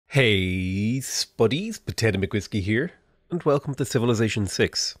Hey, Spuddies, Potato McWhiskey here, and welcome to Civilization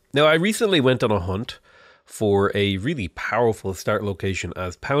 6. Now, I recently went on a hunt for a really powerful start location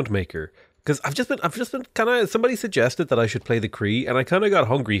as Poundmaker, because I've just been kind of, somebody suggested that I should play the Cree, and I kind of got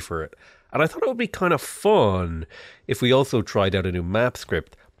hungry for it. And I thought it would be kind of fun if we also tried out a new map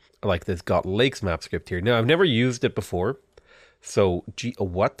script, like this Got Lakes map script here. Now, I've never used it before, so,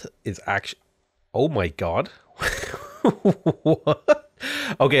 what is actually, oh my god. What?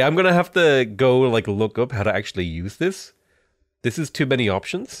 Okay, I'm gonna have to go look up how to actually use this. This is too many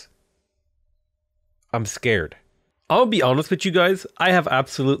options. I'm scared. I'll be honest with you guys, I have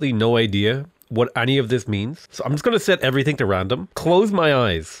absolutely no idea what any of this means. So I'm just gonna set everything to random. Close my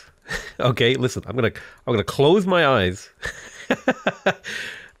eyes. Okay, listen, I'm gonna close my eyes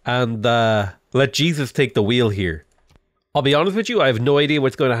and let Jesus take the wheel here. I'll be honest with you, I have no idea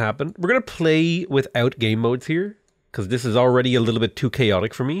what's going to happen. We're gonna play without game modes here, because this is already a little bit too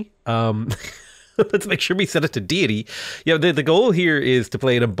chaotic for me. Let's make sure we set it to deity. Yeah, the goal here is to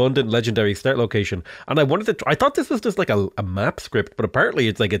play an abundant legendary start location. And I wanted to, I thought this was just like a map script, but apparently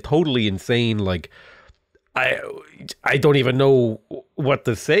it's like a totally insane, I don't even know what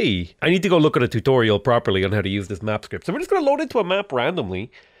to say. I need to go look at a tutorial properly on how to use this map script. So we're just going to load into a map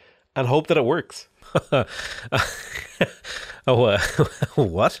randomly and hope that it works. Oh,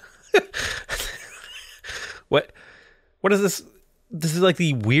 what? What is this? This is like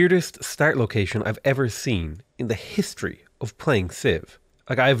the weirdest start location I've ever seen in the history of playing Civ.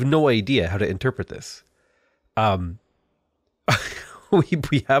 Like, I have no idea how to interpret this.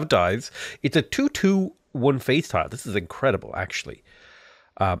 We have dives. It's a 2-2-1 phase tile. This is incredible, actually.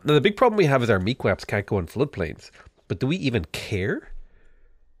 Now, the big problem we have is our meatwaps can't go in floodplains. But do we even care?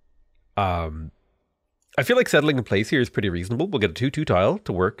 I feel like settling in place here is pretty reasonable. We'll get a 2-2 tile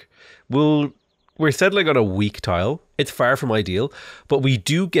to work. We're settling on a weak tile. It's far from ideal, but we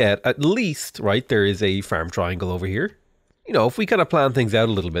do get at least, right, there is a farm triangle over here. You know, if we kind of plan things out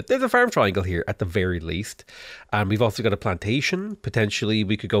a little bit, there's a farm triangle here at the very least. And we've also got a plantation. Potentially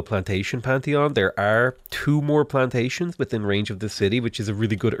we could go plantation pantheon. There are 2 more plantations within range of the city, which is a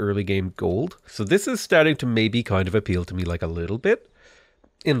really good early game gold. So this is starting to maybe kind of appeal to me like a little bit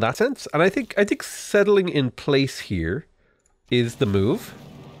in that sense. And I think settling in place here is the move.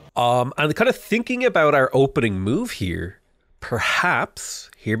 And kind of thinking about our opening move here, perhaps,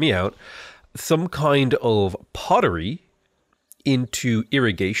 hear me out, some kind of pottery into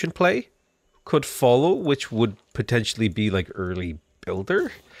irrigation play could follow, which would potentially be like early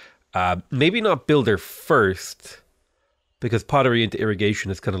builder. Maybe not builder first, because pottery into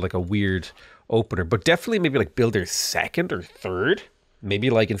irrigation is kind of like a weird opener, but definitely maybe like builder second or third. Maybe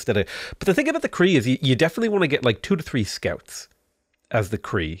like instead of... But the thing about the Cree is you definitely want to get like 2 to 3 scouts as the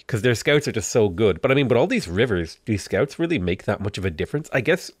Cree, because their scouts are just so good. But I mean, but all these rivers, do scouts really make that much of a difference? I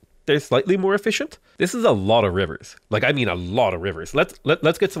guess they're slightly more efficient. This is a lot of rivers. Like, I mean, a lot of rivers. Let's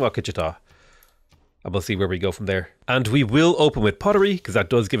get some Akichita, and we'll see where we go from there. And we will open with pottery, because that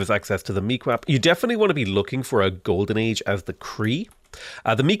does give us access to the Meekwap. You definitely want to be looking for a golden age as the Cree.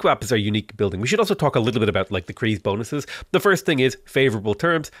 The Meekwap is our unique building. We should also talk a little bit about like the Cree's bonuses. The first thing is favorable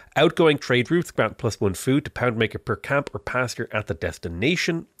terms. Outgoing trade routes grant +1 food to Poundmaker per camp or pasture at the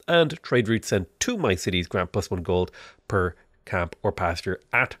destination. And trade routes sent to my cities grant +1 gold per camp or pasture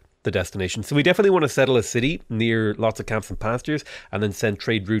at the destination. So we definitely want to settle a city near lots of camps and pastures and then send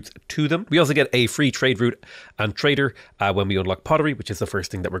trade routes to them. We also get a free trade route and trader when we unlock pottery, which is the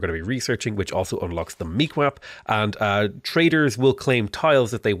first thing that we're going to be researching, which also unlocks the Meekwap. And traders will claim tiles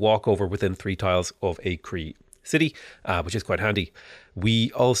that they walk over within 3 tiles of a Cree city, which is quite handy.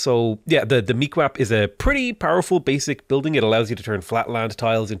 We also, yeah, the Meekwap is a pretty powerful basic building. It allows you to turn flatland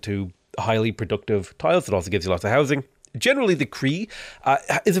tiles into highly productive tiles. It also gives you lots of housing. Generally, the Cree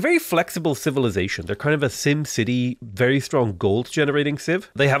is a very flexible civilization. They're kind of a Sim City, very strong gold generating civ.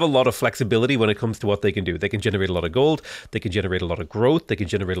 They have a lot of flexibility when it comes to what they can do. They can generate a lot of gold. They can generate a lot of growth. They can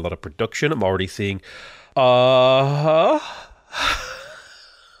generate a lot of production. I'm already seeing...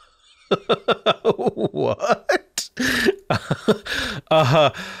 What?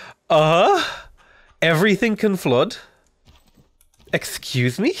 Everything can flood?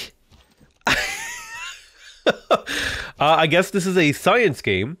 Excuse me? I guess this is a science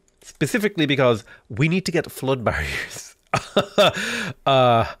game, specifically because we need to get flood barriers.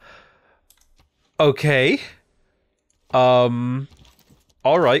 Okay. All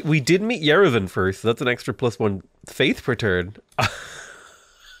right, we did meet Yerevan first, so that's an extra +1 faith per turn.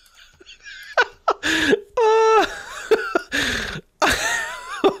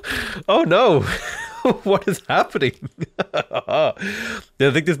 Oh no. What is happening? I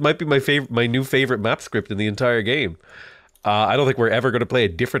think this might be my new favorite map script in the entire game. I don't think we're ever going to play a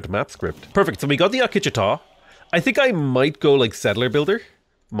different map script. Perfect. So we got the Akichita. I think I might go like Settler Builder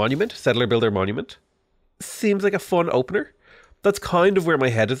Monument. Settler Builder Monument. Seems like a fun opener. That's kind of where my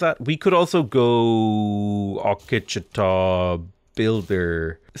head is at. We could also go Akichita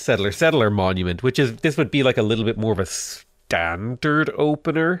Builder Settler Monument, which is, this would be like a little bit more of a standard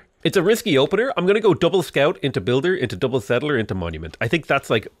opener. It's a risky opener. I'm going to go double scout into builder, into double settler, into monument. I think that's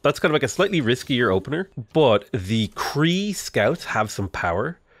kind of like a slightly riskier opener, but the Cree scouts have some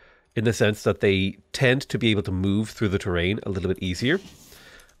power in the sense that they tend to be able to move through the terrain a little bit easier.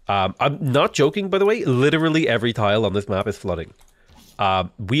 I'm not joking, by the way. Literally every tile on this map is flooding.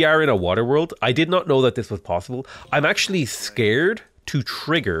 We are in a water world. I did not know that this was possible. I'm actually scared to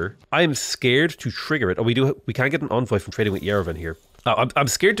trigger. I am scared to trigger it. Oh, we can't get an envoy from trading with Yerevan here. I'm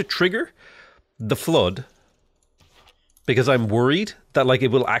scared to trigger the flood because I'm worried that like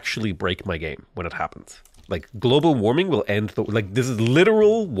it will actually break my game when it happens. Like global warming will end this is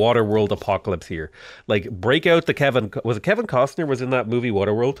literal water world apocalypse here. Like break out the Kevin Costner was in that movie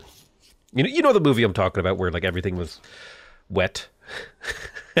Waterworld? You know the movie I'm talking about where like everything was wet.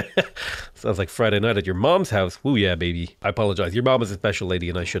 Sounds like Friday night at your mom's house. Ooh yeah, baby. I apologize. Your mom is a special lady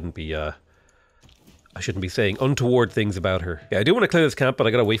and I shouldn't be saying untoward things about her. Yeah, I do want to clear this camp, but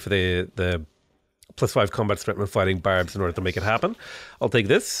I gotta wait for the +5 combat strength when fighting barbs in order to make it happen. I'll take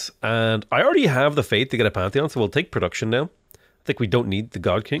this, and I already have the faith to get a Pantheon, so we'll take production now. I think we don't need the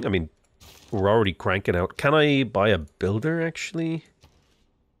God King. I mean, we're already cranking out. Can I buy a builder, actually?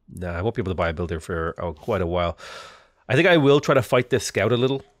 Nah, I won't be able to buy a builder for quite a while. I think I will try to fight this scout a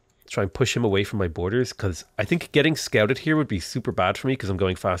little. Try and push him away from my borders, because I think getting scouted here would be super bad for me, because I'm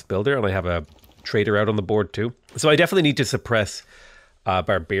going fast builder, and I have a trader out on the board too. So I definitely need to suppress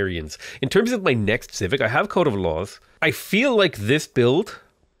barbarians. In terms of my next civic, I have Code of Laws. I feel like this build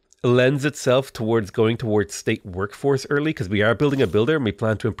lends itself towards going towards state workforce early because we are building a builder and we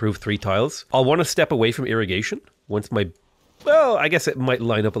plan to improve 3 tiles. I'll want to step away from irrigation once well, I guess it might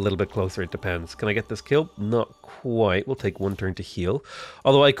line up a little bit closer. It depends. Can I get this kill? Not quite. We'll take 1 turn to heal.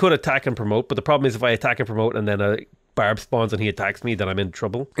 Although I could attack and promote, but the problem is if I attack and promote and then a barb spawns and he attacks me, then I'm in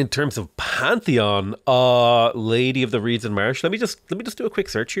trouble. In terms of Pantheon, Lady of the Reeds and Marsh. Let me just do a quick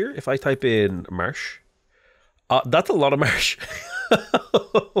search here. If I type in Marsh, that's a lot of Marsh.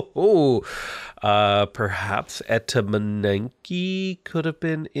 Oh, perhaps Etamanenki could have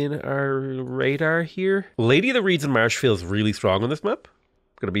been in our radar here. Lady of the Reeds and Marsh feels really strong on this map.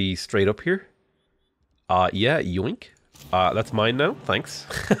 Gonna be straight up here. Yeah, yoink. That's mine now. Thanks.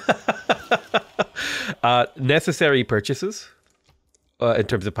 Necessary purchases in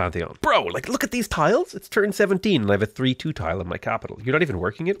terms of Pantheon. Bro, like look at these tiles. It's turn 17 and I have a 3-2 tile in my capital. You're not even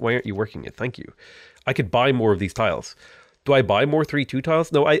working it? Why aren't you working it? Thank you. I could buy more of these tiles. Do I buy more 3-2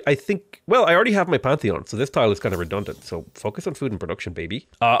 tiles? No, I think, well, I already have my Pantheon, so this tile is kind of redundant. So focus on food and production, baby.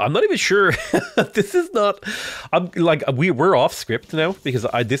 I'm not even sure. This is not, we're off script now because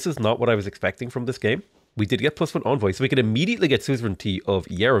this is not what I was expecting from this game. We did get +1 envoy, so we can immediately get suzerainty of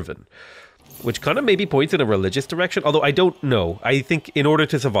Yerevan, which kind of maybe points in a religious direction, although I don't know. I think in order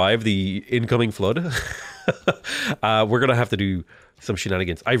to survive the incoming flood, we're going to have to do some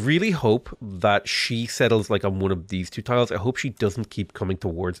shenanigans. I really hope that she settles like on one of these 2 tiles. I hope she doesn't keep coming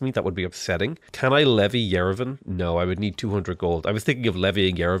towards me. That would be upsetting. Can I levy Yerevan? No, I would need 200 gold. I was thinking of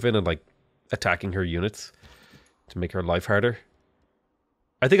levying Yerevan and like attacking her units to make her life harder.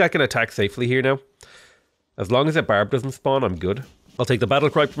 I think I can attack safely here now. As long as a barb doesn't spawn, I'm good. I'll take the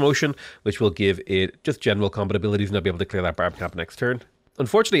Battlecry promotion, which will give it just general combat abilities, and I'll be able to clear that barb camp next turn.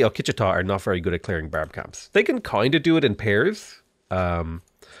 Unfortunately, Akichita are not very good at clearing barb camps. They can kind of do it in pairs, but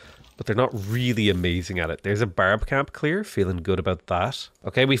they're not really amazing at it. There's a barb camp clear, feeling good about that.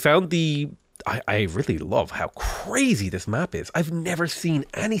 Okay, we found the... I really love how crazy this map is. I've never seen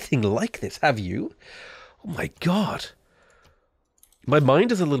anything like this, have you? Oh my god. My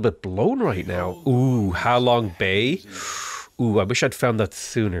mind is a little bit blown right now. Ooh, Halong Bay. Ooh, I wish I'd found that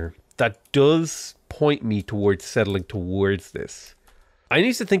sooner. That does point me towards settling towards this. I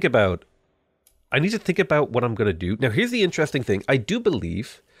need to think about what I'm going to do. Now, here's the interesting thing. I do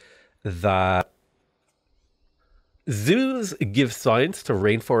believe that zoos give science to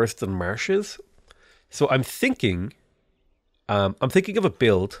rainforests and marshes. So I'm thinking of a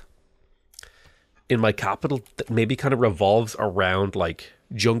build in my capital that maybe kind of revolves around like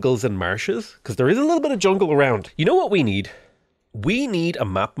jungles and marshes, because there is a little bit of jungle around. You know what we need? We need a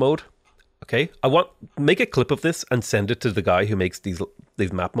map mode. Okay, make a clip of this and send it to the guy who makes these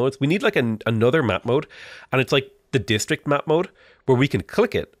map modes. We need like another map mode, and it's like the district map mode where we can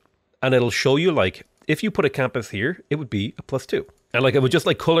click it and it'll show you like if you put a campus here, it would be a +2, and like it would just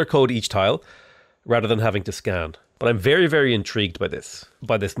like color code each tile rather than having to scan. But I'm very, very intrigued by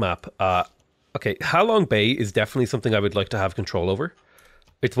this map. Okay, Halong Bay is definitely something I would like to have control over.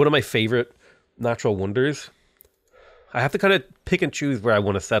 It's one of my favorite natural wonders. I have to kind of pick and choose where I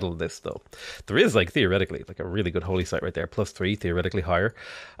want to settle this, though. There is, like, theoretically, like a really good holy site right there. +3, theoretically higher.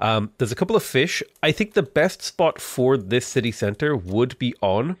 There's a couple of fish. I think the best spot for this city center would be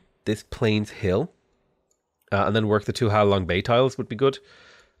on this Plains Hill. And then work the 2 Halong Bay tiles would be good.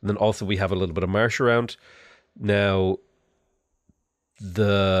 And then also we have a little bit of marsh around. Now,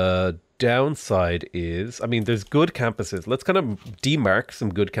 the downside is, I mean, there's good campuses. Let's kind of demark some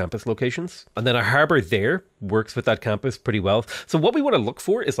good campus locations. And then a harbor there works with that campus pretty well. So what we want to look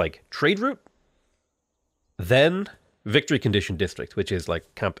for is like trade route, then victory condition district, which is like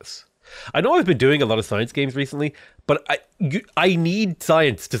campus. I know I've been doing a lot of science games recently, but I need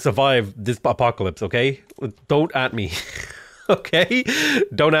science to survive this apocalypse, okay? Don't at me, okay?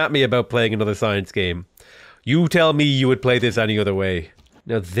 Don't at me about playing another science game. You tell me you would play this any other way.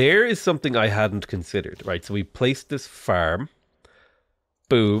 Now, there is something I hadn't considered, right? So we placed this farm.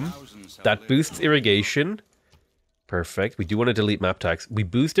 Boom. That boosts irrigation. Perfect. We do want to delete map tax. We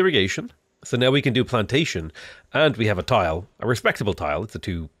boost irrigation. So now we can do plantation. And we have a tile, a respectable tile. It's a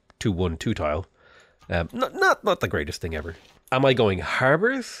 2-1-2 tile. Not the greatest thing ever. Am I going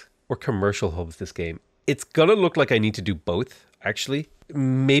harbors or commercial hubs this game? It's going to look like I need to do both, actually.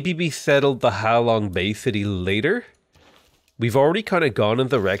 Maybe we settled the Halong Bay city later. We've already kind of gone in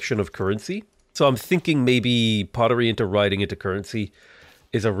the direction of currency. So I'm thinking maybe pottery into writing into currency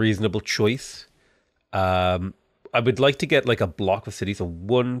is a reasonable choice. I would like to get like a block of cities. So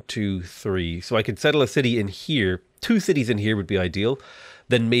 1, 2, 3. So I could settle a city in here. 2 cities in here would be ideal.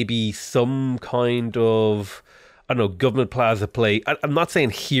 Then maybe some kind of, I don't know, government plaza play. I'm not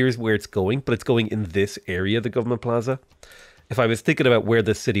saying here's where it's going, but it's going in this area, the government plaza. If I was thinking about where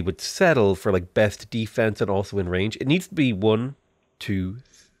the city would settle for like best defense and also in range, it needs to be 1, 2,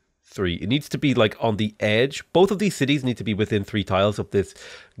 3. It needs to be like on the edge. Both of these cities need to be within 3 tiles of this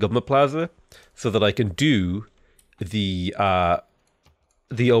government plaza so that I can do the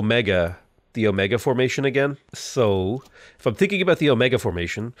Omega formation again. So if I'm thinking about the Omega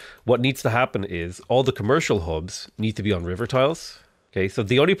formation, what needs to happen is all the commercial hubs need to be on river tiles. Okay, so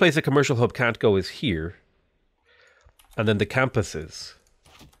the only place a commercial hub can't go is here. And then the campuses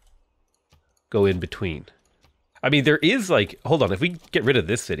go in between. I mean, there is like, hold on, if we get rid of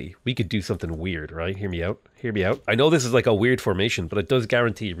this city, we could do something weird, right? Hear me out. Hear me out. I know this is like a weird formation, but it does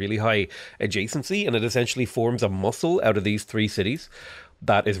guarantee really high adjacency, and it essentially forms a muscle out of these 3 cities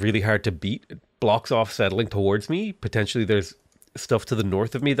that is really hard to beat. It blocks off settling towards me. Potentially there's stuff to the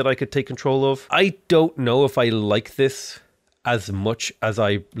north of me that I could take control of. I don't know if I like this as much as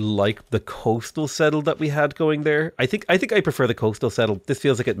I like the coastal settle that we had going there. I think I prefer the coastal settle. This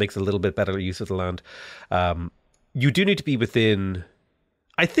feels like it makes a little bit better use of the land. You do need to be within,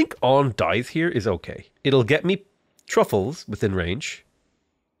 I think on dies here is okay. It'll get me truffles within range.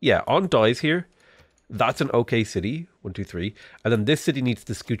 Yeah, on dies here. That's an okay city. 1, 2, 3. And then this city needs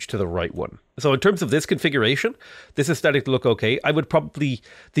to scooch to the right one. So in terms of this configuration, this is starting to look okay. I would probably,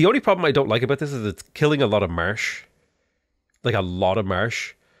 the only problem I don't like about this is it's killing a lot of marsh. Like a lot of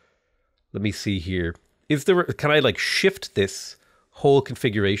marsh. Let me see here. Is there, can I like shift this whole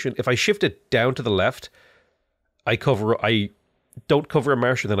configuration? If I shift it down to the left, I don't cover a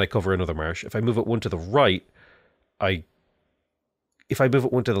marsh and then I cover another marsh. If I move it 1 to the right, if I move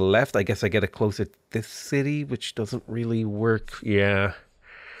it 1 to the left, I guess I get it closer to this city, which doesn't really work. Yeah,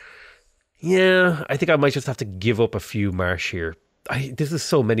 I think I might just have to give up a few marsh here. This is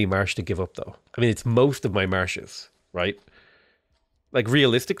so many marsh to give up though. I mean, it's most of my marshes, right? Like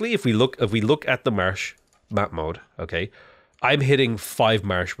realistically, if we look at the marsh map mode, okay, I'm hitting 5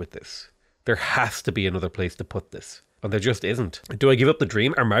 marsh with this. There has to be another place to put this. And there just isn't. Do I give up the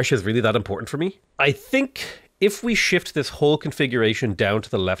dream? Are marshes really that important for me? I think if we shift this whole configuration down to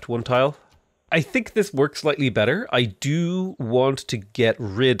the left 1 tile, I think this works slightly better. I do want to get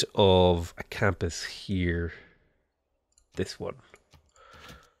rid of a campus here. This one.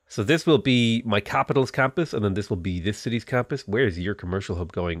 So this will be my capital's campus, and then this will be this city's campus. Where is your commercial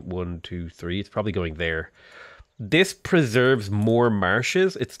hub going? 1, 2, 3. It's probably going there. This preserves more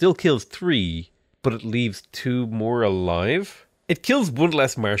marshes. It still kills 3, but it leaves 2 more alive. It kills 1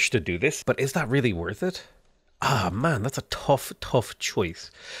 less marsh to do this, but is that really worth it? Ah, man, that's a tough choice.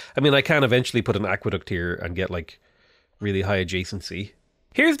 I mean, I can eventually put an aqueduct here and get like really high adjacency.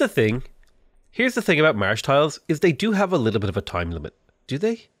 Here's the thing about marsh tiles is they do have a little bit of a time limit. Do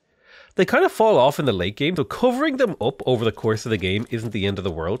they? They kind of fall off in the late game, so covering them up over the course of the game isn't the end of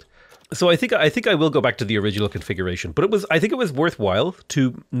the world. So I think I will go back to the original configuration, but I think it was worthwhile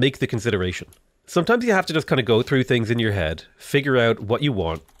to make the consideration. Sometimes you have to just kind of go through things in your head, figure out what you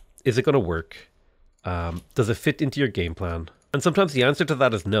want. Is it going to work? Does it fit into your game plan? And sometimes the answer to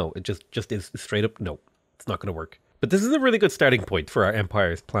that is no. It just is straight up no. It's not going to work. But this is a really good starting point for our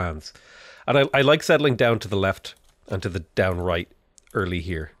empire's plans. And I like settling down to the left and to the down right early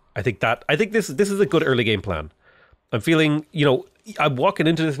here. I think this is a good early game plan. I'm feeling, I'm walking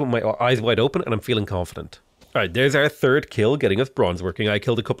into this with my eyes wide open and I'm feeling confident. All right, there's our third kill, getting us bronze working. I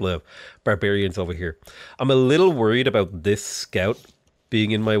killed a couple of barbarians over here. I'm a little worried about this scout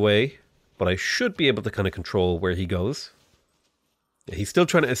being in my way, but I should be able to kind of control where he goes. Yeah, he's still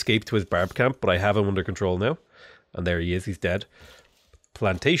trying to escape to his barb camp, but I have him under control now. And there he is, he's dead.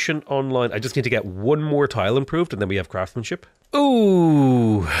 Plantation online. I just need to get one more tile improved and then we have craftsmanship.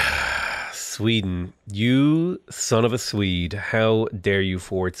 Ooh, Sweden, you son of a Swede. How dare you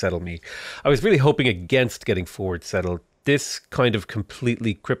forward settle me? I was really hoping against getting forward settled. This kind of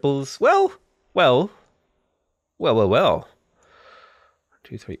completely cripples, well. 1,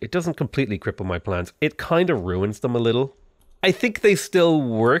 2, 3. It doesn't completely cripple my plans. It kind of ruins them a little. I think they still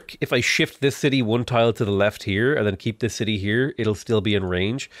work. If I shift this city one tile to the left here and then keep this city here, it'll still be in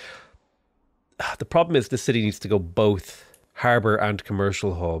range. The problem is this city needs to go both harbour and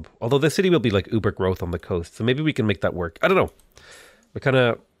commercial hub. Although this city will be like uber growth on the coast. So maybe we can make that work. I don't know.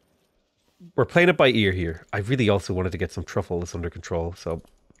 We're playing it by ear here. I really also wanted to get some truffles under control. So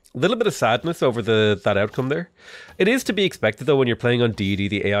a little bit of sadness over that outcome there. It is to be expected though when you're playing on deity,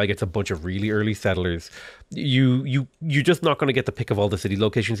 the AI gets a bunch of really early settlers. You're just not going to get the pick of all the city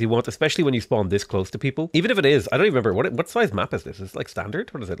locations you want, especially when you spawn this close to people. Even if it is, I don't even remember what size map is this? Is it like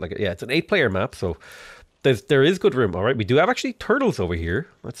standard? What is it like? Yeah, it's an 8-player map, so there is good room. All right, we do have actually turtles over here.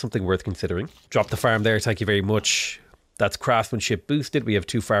 That's something worth considering. Drop the farm there. Thank you very much. That's craftsmanship boosted. We have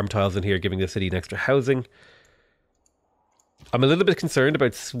 2 farm tiles in here, giving the city an extra housing. I'm a little bit concerned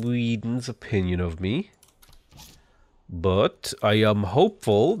about Sweden's opinion of me, but I am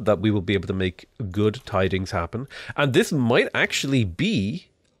hopeful that we will be able to make good tidings happen. And this might actually be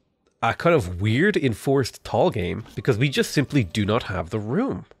a kind of weird enforced tall game because we just simply do not have the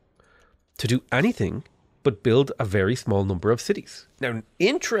room to do anything but build a very small number of cities. Now,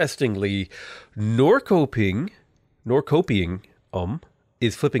 interestingly, Norrköping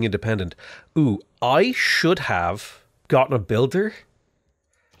is flipping independent. Ooh, I should have gotten a builder.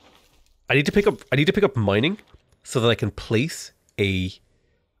 I need to pick up mining so that I can place a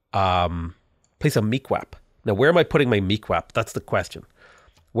meek-wap. Now, where am I putting my meek-wap? That's the question.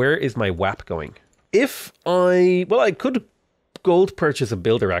 Where is my wap going? I could gold purchase a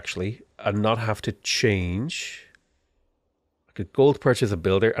builder actually and not have to change. I could gold purchase a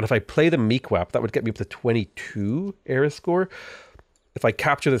builder, and if I play the meek-wap, that would get me up to 22 era score. If I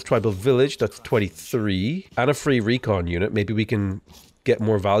capture this tribal village, that's 23. And a free recon unit. Maybe we can get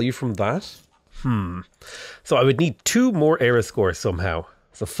more value from that. So I would need 2 more era scores somehow.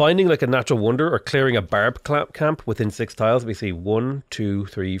 So finding like a natural wonder or clearing a barb camp within 6 tiles. We see 1, 2,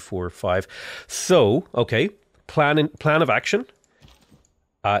 3, 4, 5. So, okay. Plan of action.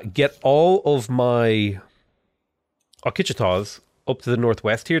 Get all of my Okichitas up to the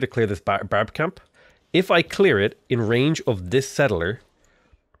northwest here to clear this barb camp. If I clear it in range of this settler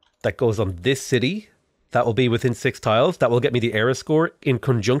that goes on this city, that will be within 6 tiles. That will get me the era score in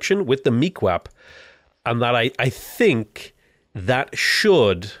conjunction with the meek-wap. And that I think that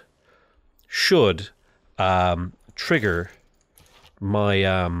should trigger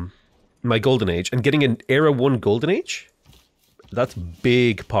my my golden age. And getting an era 1 golden age, that's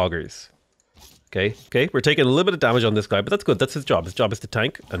big poggers. Okay, we're taking a little bit of damage on this guy, but that's good. That's his job. His job is to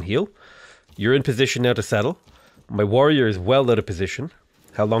tank and heal. You're in position now to settle. My warrior is well out of position.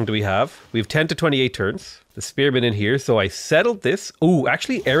 How long do we have? We have 10 to 28 turns. The spearman in here. So I settled this. Ooh,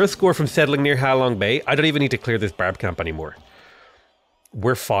 actually, era score from settling near Halong Bay. I don't even need to clear this barb camp anymore.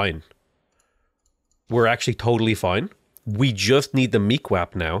 We're fine. We're actually totally fine. We just need the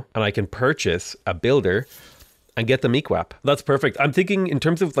meek-wap now. And I can purchase a builder and get the meek-wap. That's perfect. I'm thinking in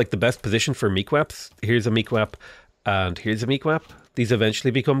terms of like the best position for meek-waps. Here's a meek-wap and here's a meek-wap. These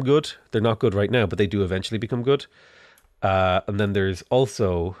eventually become good. They're not good right now, but they do eventually become good. And then there's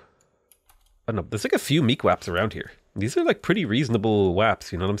also, I don't know, there's like a few meek-waps around here. These are like pretty reasonable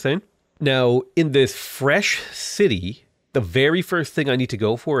waps, you know what I'm saying? Now, in this fresh city, the very first thing I need to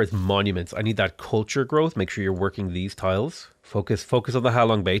go for is monuments. I need that culture growth. Make sure you're working these tiles. Focus on the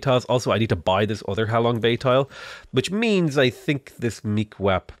Halong Bay tiles. Also, I need to buy this other Halong Bay tile, which means I think this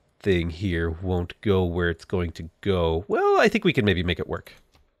meek-wap thing here won't go where it's going to go. Well, I think we can maybe make it work.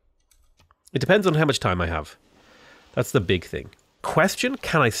 It depends on how much time I have. That's the big thing. Question,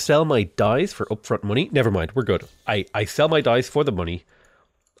 can I sell my dies for upfront money? Never mind, we're good. I sell my dies for the money.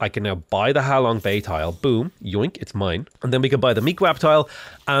 I can now buy the Halong Bay tile. Boom, yoink, it's mine. And then we can buy the Mikwap tile,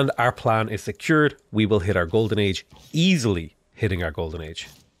 and our plan is secured. We will hit our golden age, easily hitting our golden age,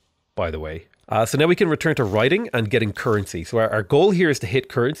 by the way. So now we can return to writing and getting currency. So our goal here is to hit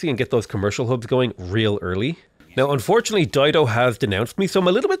currency and get those commercial hubs going real early. Now, unfortunately, Dido has denounced me, so I'm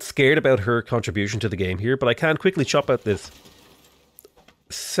a little bit scared about her contribution to the game here, but I can quickly chop out this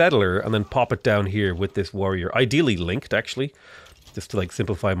settler and then pop it down here with this warrior. Ideally linked, actually, just to like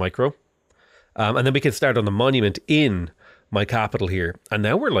simplify micro. And then we can start on the monument in my capital here. And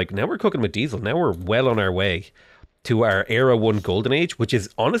now we're cooking with diesel. Now we're well on our way to our Era 1 Golden Age, which is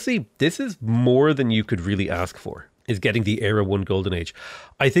honestly, this is more than you could really ask for, is getting the Era 1 Golden Age.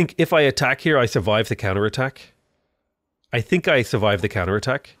 I think if I attack here, I survive the counterattack. I think I survive the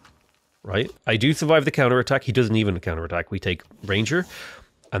counterattack, right? I do survive the counterattack. He doesn't even counterattack. We take Ranger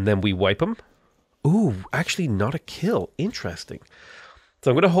and then we wipe him. Ooh, actually not a kill. Interesting. So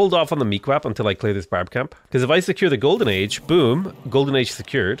I'm going to hold off on the Mikwap until I clear this barb camp. Because if I secure the Golden Age, boom, Golden Age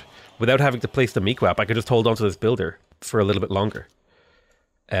secured. Without having to place the Mikwap, I could just hold on to this builder for a little bit longer.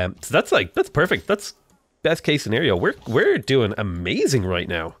 So that's perfect. That's best case scenario. We're doing amazing right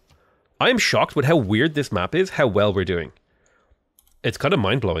now. I'm shocked with how weird this map is, how well we're doing. It's kind of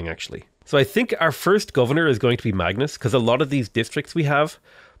mind-blowing, actually. So I think our first governor is going to be Magnus, because a lot of these districts we have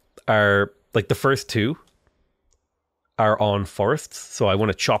are, like the first two, are on forests. So I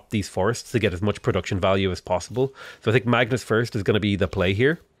want to chop these forests to get as much production value as possible. So I think Magnus first is going to be the play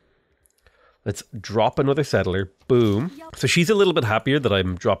here. Let's drop another settler. Boom. So she's a little bit happier that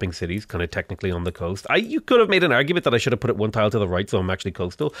I'm dropping cities, kind of technically on the coast. You could have made an argument that I should have put it one tile to the right, so I'm actually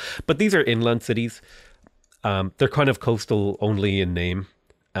coastal. But these are inland cities. They're kind of coastal only in name.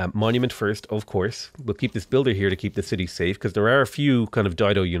 Monument first, of course. We'll keep this builder here to keep the city safe, because there are a few kind of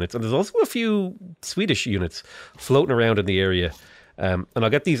Dido units, and there's also a few Swedish units floating around in the area. And I'll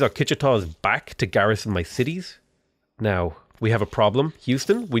get these Arkichitas back to garrison my cities. Now, we have a problem.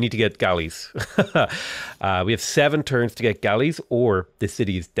 Houston, we need to get galleys. We have 7 turns to get galleys, or the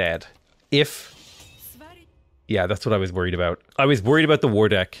city is dead. Yeah, that's what I was worried about. I was worried about the war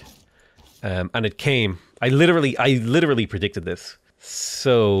deck, and it came. I literally predicted this.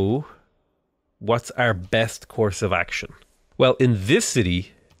 So, what's our best course of action? Well, in this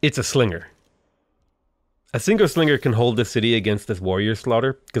city, it's a slinger. A single slinger can hold this city against this warrior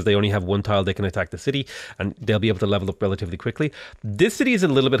slaughter, because they only have 1 tile they can attack the city, and they'll be able to level up relatively quickly. This city is a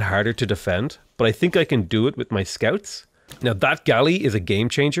little bit harder to defend, but I think I can do it with my scouts. Now, that galley is a game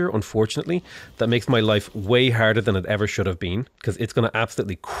changer, unfortunately. That makes my life way harder than it ever should have been, because it's going to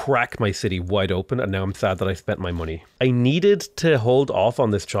absolutely crack my city wide open, and now I'm sad that I spent my money. I needed to hold off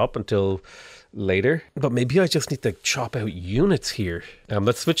on this chop until later, but maybe I just need to chop out units here.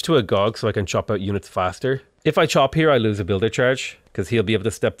 Let's switch to a Gog so I can chop out units faster. If I chop here, I lose a builder charge, because he'll be able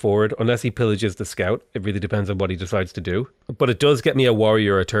to step forward, unless he pillages the scout. It really depends on what he decides to do. But it does get me a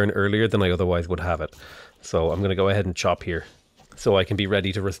warrior a turn earlier than I otherwise would have it. So I'm going to go ahead and chop here, so I can be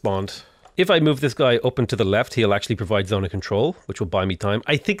ready to respond. If I move this guy up and to the left, he'll actually provide zone of control, which will buy me time.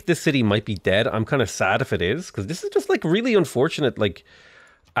 I think this city might be dead. I'm kind of sad if it is, because this is just like really unfortunate, like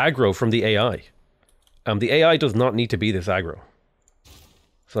aggro from the AI. The AI does not need to be this aggro.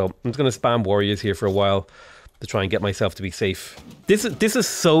 So I'm just going to spam warriors here for a while to try and get myself to be safe. This is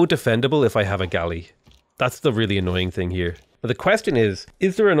so defendable if I have a galley. That's the really annoying thing here. But the question is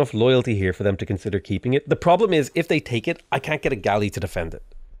there enough loyalty here for them to consider keeping it? The problem is, if they take it, I can't get a galley to defend it.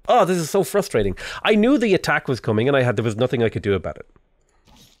 Oh, this is so frustrating. I knew the attack was coming, and there was nothing I could do about it.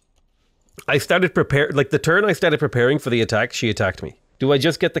 I started the turn I started preparing for the attack, she attacked me. Do I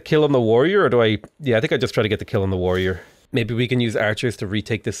just get the kill on the warrior, or do I... Yeah, I think I just try to get the kill on the warrior. Maybe we can use archers to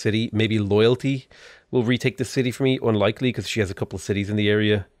retake the city. Maybe loyalty will retake the city for me. Unlikely, because she has a couple of cities in the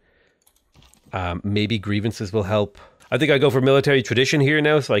area. Maybe grievances will help. I think I go for military tradition here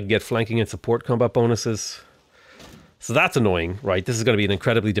now, so I can get flanking and support combat bonuses. So that's annoying, right? This is going to be an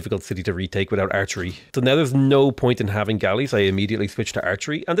incredibly difficult city to retake without archery. So now there's no point in having galleys. I immediately switch to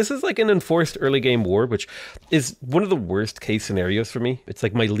archery. And this is like an enforced early game war, which is one of the worst case scenarios for me. It's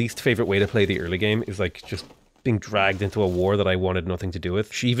like my least favorite way to play the early game is like just being dragged into a war that I wanted nothing to do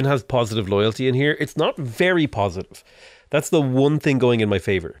with. She even has positive loyalty in here. It's not very positive. That's the one thing going in my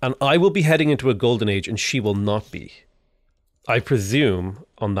favor. And I will be heading into a golden age, and she will not be, I presume,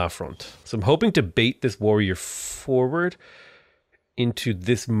 on that front. So I'm hoping to bait this warrior forward into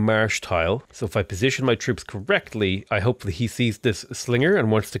this marsh tile. So if I position my troops correctly, I hope that he sees this slinger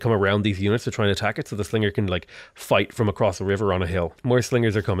and wants to come around these units to try and attack it, so the slinger can like fight from across a river on a hill. More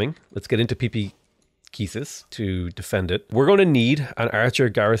slingers are coming. Let's get into PP Kesis to defend it. We're going to need an archer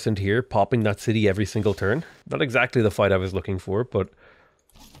garrisoned here, popping that city every single turn. Not exactly the fight I was looking for, but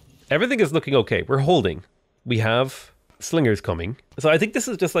Everything is looking okay. We're holding. We have slingers coming. So I think this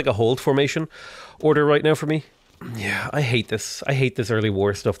is just like a hold formation order right now for me. Yeah, I hate this. I hate this early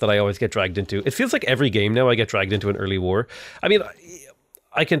war stuff that I always get dragged into. It feels like every game now I get dragged into an early war. I mean,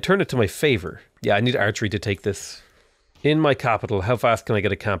 I can turn it to my favor. Yeah, I need archery to take this. In my capital, how fast can I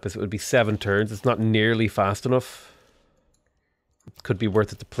get a campus? It would be 7 turns. It's not nearly fast enough. It could be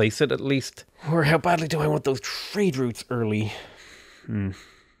worth it to place it at least. Or how badly do I want those trade routes early?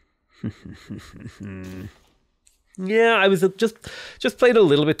 Yeah, I was just played a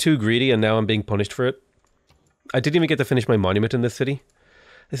little bit too greedy and now I'm being punished for it. I didn't even get to finish my monument in this city.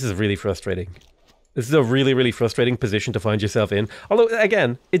 This is really frustrating. This is a really, really frustrating position to find yourself in. Although,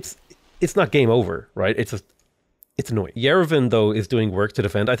 again, it's not game over, right? It's annoying. Yerevan, though, is doing work to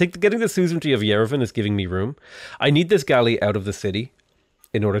defend. I think getting the suzerainty of Yerevan is giving me room. I need this galley out of the city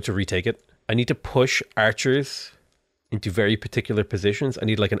in order to retake it. I need to push archers into very particular positions. I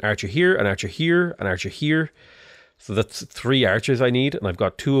need like an archer here, an archer here, an archer here. So that's 3 archers I need, and I've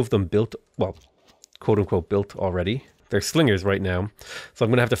got 2 of them built, well, quote-unquote built already. They're slingers right now, so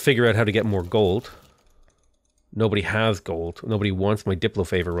I'm going to have to figure out how to get more gold. Nobody has gold. Nobody wants my Diplo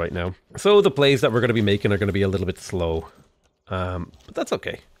favor right now. So the plays that we're going to be making are going to be a little bit slow. But that's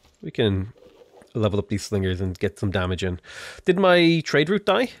okay. We can level up these slingers and get some damage in. Did my trade route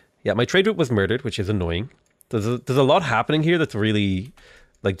die? Yeah, my trade route was murdered, which is annoying. There's a lot happening here that's really,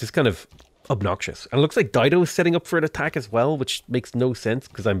 like, just kind of obnoxious. And it looks like Dido is setting up for an attack as well, which makes no sense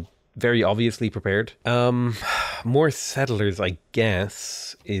because I'm very obviously prepared. More settlers, I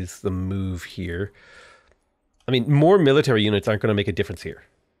guess, is the move here. I mean, more military units aren't going to make a difference here.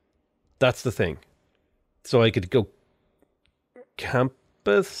 That's the thing. So I could go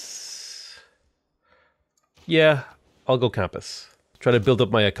campus. Yeah, I'll go campus. Try to build up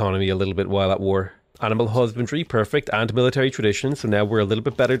my economy a little bit while at war. Animal husbandry, perfect, and military tradition. So now we're a little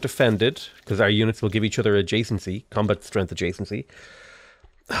bit better defended because our units will give each other adjacency, combat strength adjacency.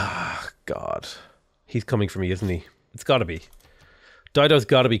 Ah, God. He's coming for me, isn't he? It's got to be. Dido's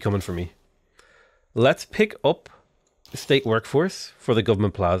got to be coming for me. Let's pick up the state workforce for the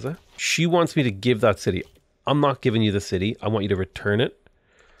government plaza. She wants me to give that city. I'm not giving you the city. I want you to return it.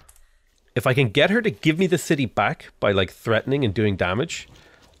 If I can get her to give me the city back by like threatening and doing damage,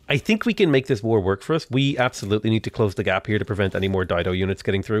 I think we can make this war work for us. We absolutely need to close the gap here to prevent any more Dido units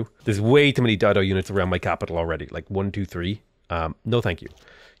getting through. There's way too many Dido units around my capital already. Like 1, 2, 3. No, thank you.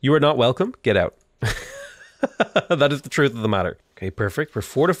 You are not welcome. Get out. That is the truth of the matter. Okay, perfect. We're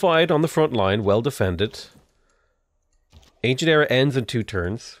fortified on the front line, well defended. Ancient Era ends in 2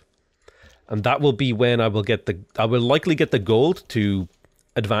 turns. And that will be when I will likely get the gold to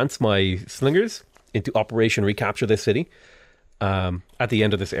advance my slingers into Operation Recapture this city at the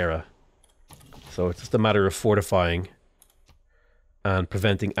end of this era. So it's just a matter of fortifying and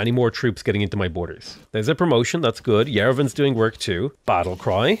preventing any more troops getting into my borders. There's a promotion, that's good. Yerevan's doing work too. Battle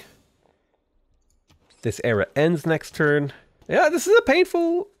cry. This era ends next turn. Yeah, this is a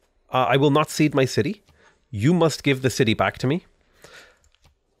painful... I will not cede my city. You must give the city back to me.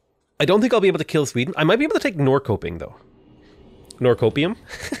 I don't think I'll be able to kill Sweden. I might be able to take Norrköping, though. Norrköpium?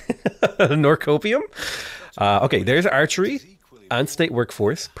 Norrköpium? Okay, there's archery and state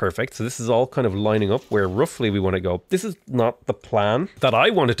workforce. Perfect. So this is all kind of lining up where roughly we want to go. This is not the plan that I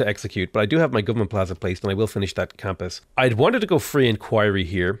wanted to execute, but I do have my government plaza placed and I will finish that campus. I'd wanted to go free inquiry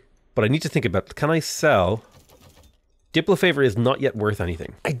here, but I need to think about, can I sell... Diplo favor is not yet worth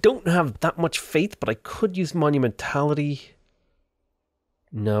anything. I don't have that much faith, but I could use monumentality.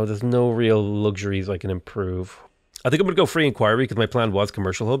 No, there's no real luxuries I can improve. I think I'm going to go free inquiry because my plan was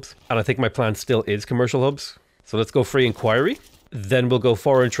commercial hubs. And I think my plan still is commercial hubs. So let's go free inquiry. Then we'll go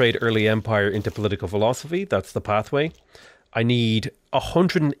foreign trade, early empire into political philosophy. That's the pathway. I need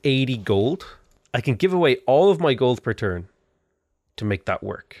 180 gold. I can give away all of my gold per turn to make that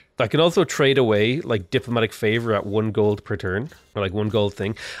work. I can also trade away like diplomatic favor at 1 gold per turn, or like 1 gold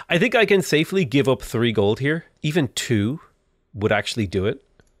thing. I think I can safely give up 3 gold here. Even 2 would actually do it.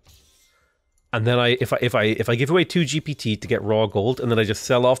 And then if I give away 2 GPT to get raw gold, and then I just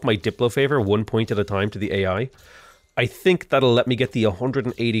sell off my Diplo favor 1 point at a time to the AI, I think that'll let me get the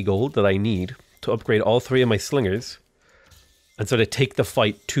 180 gold that I need to upgrade all 3 of my slingers, and so to take the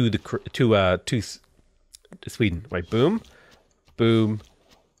fight to Sweden. Right, boom. Boom,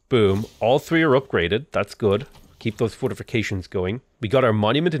 boom. All 3 are upgraded. That's good. Keep those fortifications going. We got our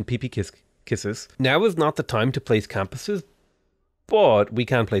monument and PP kisses. Now is not the time to place campuses, but we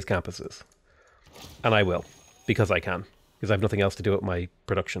can place campuses. And I will, because I can. Because I have nothing else to do with my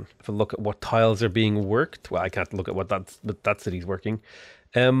production. If I look at what tiles are being worked, well, I can't look at what that city's working.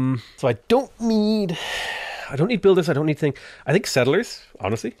 So I don't need builders. I don't need things. I think settlers,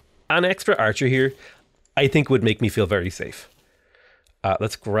 honestly. An extra archer here, I think would make me feel very safe.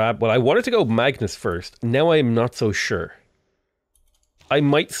 Let's grab... Well, I wanted to go Magnus first. Now I'm not so sure. I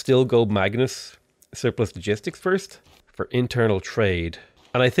might still go Magnus Surplus Logistics first for internal trade.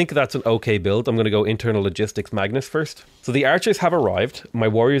 And I think that's an okay build. I'm going to go internal logistics Magnus first. So the archers have arrived. My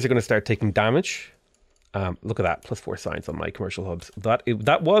warriors are going to start taking damage. Look at that, +4 science on my commercial hubs.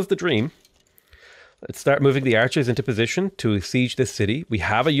 That was the dream. Let's start moving the archers into position to siege this city. We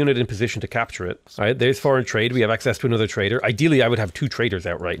have a unit in position to capture it. All right, there's foreign trade. We have access to another trader. Ideally, I would have 2 traders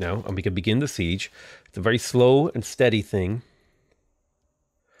out right now, and we can begin the siege. It's a very slow and steady thing.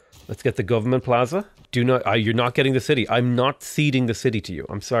 Let's get the government plaza. You're not getting the city. I'm not ceding the city to you.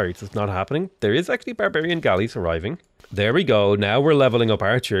 I'm sorry, it's just not happening. There is actually barbarian galleys arriving. There we go. Now we're leveling up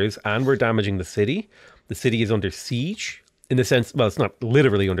archers and we're damaging the city. The city is under siege in the sense, well, it's not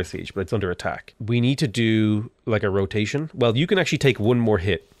literally under siege, but it's under attack. We need to do like a rotation. Well, you can actually take 1 more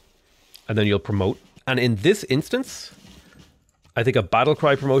hit and then you'll promote. And in this instance, I think a battle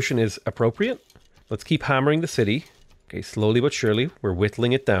cry promotion is appropriate. Let's keep hammering the city. Okay, slowly but surely, we're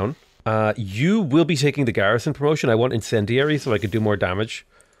whittling it down. You will be taking the garrison promotion. I want incendiary so I could do more damage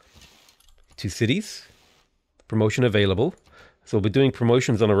to cities. Promotion available. So we'll be doing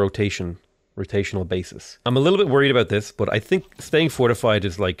promotions on a rotational basis. I'm a little bit worried about this, but I think staying fortified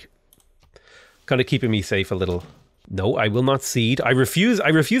is like kind of keeping me safe a little. No, I will not cede. I refuse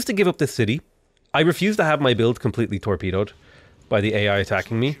to give up this city. I refuse to have my build completely torpedoed by the AI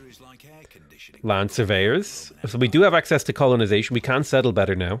attacking me. Land surveyors. So we do have access to colonization. We can settle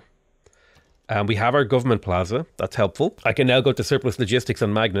better now. We have our government plaza. That's helpful. I can now go to surplus logistics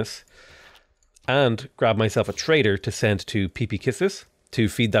on Magnus and grab myself a trader to send to PP Kisses to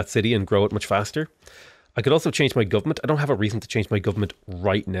feed that city and grow it much faster. I could also change my government. I don't have a reason to change my government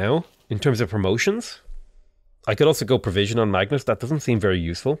right now. In terms of promotions, I could also go provision on Magnus. That doesn't seem very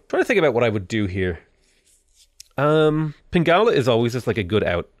useful. I'm trying to think about what I would do here. Pingala is always just like a good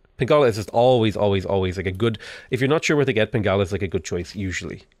out. Pingala is just always like a good... If you're not sure where to get, Pingala is like a good choice,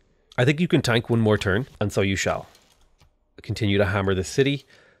 usually. I think you can tank 1 more turn, and so you shall. Continue to hammer the city,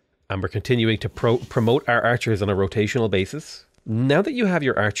 and we're continuing to promote our archers on a rotational basis. Now that you have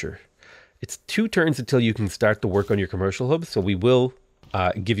your archer, it's 2 turns until you can start to work on your commercial hub, so we will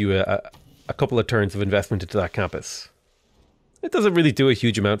give you a couple of turns of investment into that campus. It doesn't really do a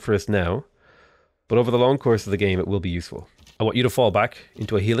huge amount for us now, but over the long course of the game, it will be useful. I want you to fall back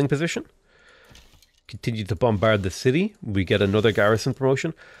into a healing position. Continue to bombard the city. We get another garrison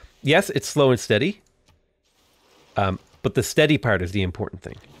promotion. Yes, it's slow and steady. But the steady part is the important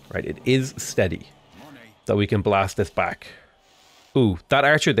thing, right? It is steady. So we can blast this back. Ooh, that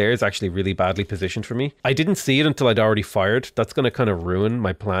archer there is actually really badly positioned for me. I didn't see it until I'd already fired. That's going to kind of ruin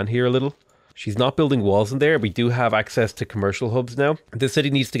my plan here a little. She's not building walls in there. We do have access to commercial hubs now. This city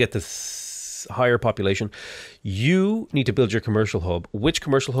needs to get this higher population. You need to build your commercial hub. Which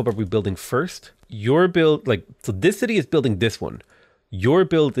commercial hub are we building first? Your build, like, so this city is building this one. You're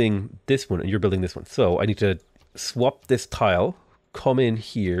building this one and you're building this one. So I need to swap this tile, come in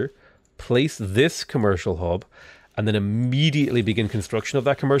here, place this commercial hub, and then immediately begin construction of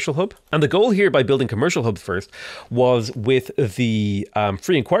that commercial hub. And the goal here by building commercial hubs first was with the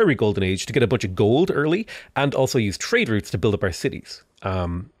free inquiry golden age to get a bunch of gold early and also use trade routes to build up our cities.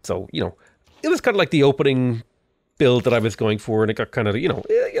 So, you know, it was kind of like the opening build that I was going for, and it got kind of, you know,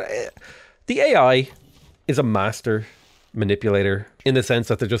 the AI is a master manipulator in the sense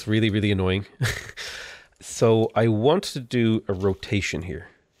that they're just really, really annoying. So I want to do a rotation here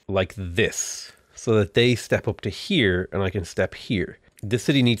like this so that they step up to here and I can step here. This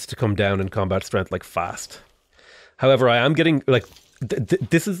city needs to come down in combat strength like fast. However, I am getting like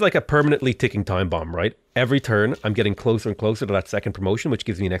this is like a permanently ticking time bomb, right? Every turn, I'm getting closer and closer to that second promotion, which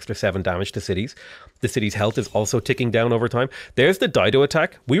gives me an extra 7 damage to cities. The city's health is also ticking down over time. There's the Dido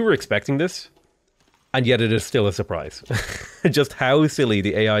attack. We were expecting this, and yet it is still a surprise. Just how silly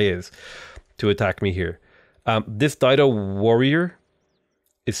the AI is to attack me here. This Dido warrior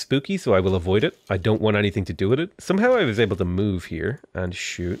is spooky, so I will avoid it. I don't want anything to do with it. Somehow I was able to move here and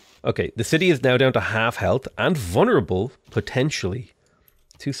shoot. Okay, the city is now down to half health and vulnerable, potentially,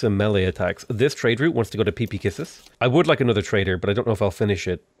 to some melee attacks. This trade route wants to go to PP Kisses. I would like another trader, but I don't know if I'll finish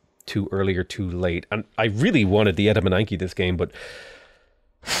it too early or too late. And I really wanted the Edamananki this game, but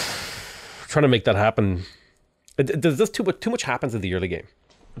trying to make that happen, there's just too much happens in the early game.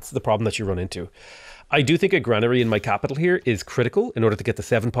 That's the problem that you run into. I do think a granary in my capital here is critical in order to get the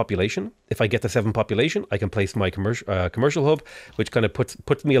 7 population. If I get the 7 population, I can place my commercial hub, which kind of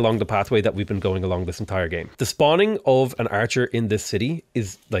puts me along the pathway that we've been going along this entire game. The spawning of an archer in this city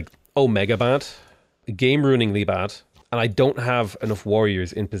is like omega bad, game ruiningly bad. And I don't have enough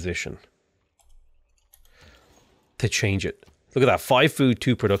warriors in position to change it. Look at that, 5 food,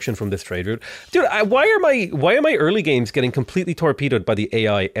 2 production from this trade route. Dude, why are my early games getting completely torpedoed by the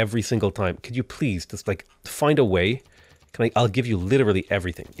AI every single time? Could you please just like find a way? I'll give you literally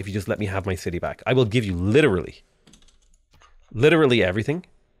everything if you just let me have my city back. I will give you literally everything.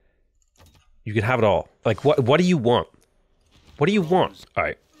 You can have it all. Like what do you want? What do you want? All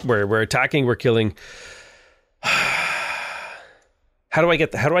right, we're attacking, we're killing. How do I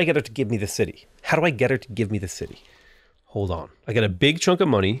get her to give me the city? How do I get her to give me the city? Hold on. I get a big chunk of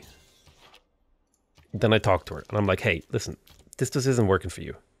money. Then I talk to her and I'm like, hey, listen, this just isn't working for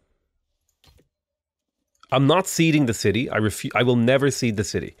you. I'm not ceding the city. I will never cede the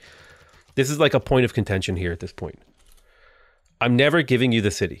city. This is like a point of contention here at this point. I'm never giving you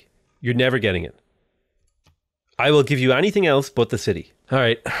the city. You're never getting it. I will give you anything else but the city. All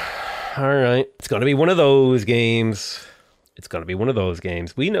right. All right. It's going to be one of those games. It's going to be one of those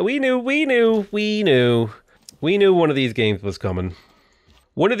games. We knew one of these games was coming.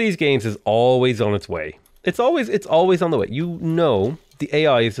 One of these games is always on its way. It's always on the way. You know, the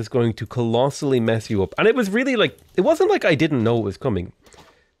AI is just going to colossally mess you up. And it was really like, it wasn't like I didn't know it was coming.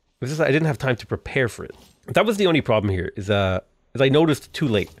 It was just I didn't have time to prepare for it. That was the only problem here, is I noticed too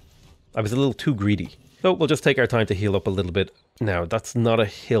late. I was a little too greedy. So we'll just take our time to heal up a little bit. Now, that's not a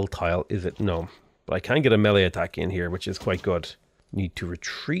hill tile, is it? No. But I can get a melee attack in here, which is quite good. Need to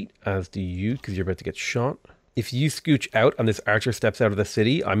retreat, as do you, because you're about to get shot. If you scooch out and this archer steps out of the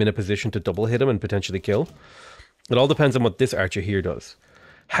city, I'm in a position to double hit him and potentially kill. It all depends on what this archer here does.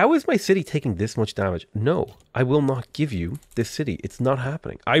 How is my city taking this much damage? No, I will not give you this city. It's not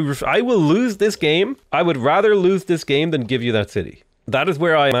happening. I will lose this game. I would rather lose this game than give you that city. That is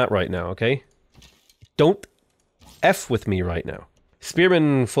where I'm at right now, okay? Don't F with me right now.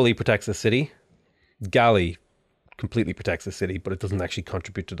 Spearman fully protects the city. Galley completely protects the city, but it doesn't actually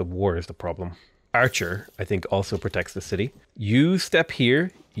contribute to the war is the problem. Archer, I think, also protects the city. You step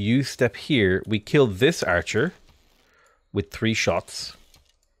here. You step here. We kill this archer with 3 shots.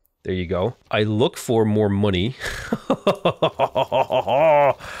 There you go. I look for more money.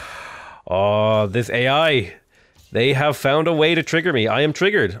 Oh, this AI. They have found a way to trigger me. I am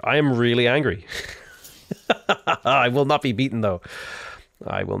triggered. I am really angry. I will not be beaten, though.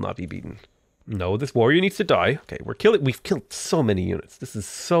 I will not be beaten. No, this warrior needs to die. Okay, we've killed so many units. This is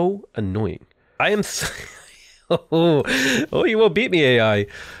so annoying. I am so oh, you won't beat me, AI.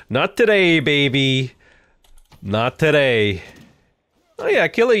 Not today, baby. Not today. Oh yeah,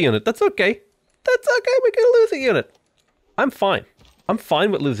 kill a unit. That's okay. That's okay. We can lose a unit. I'm fine. I'm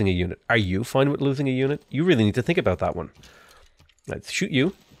fine with losing a unit. Are you fine with losing a unit? You really need to think about that one. Let's shoot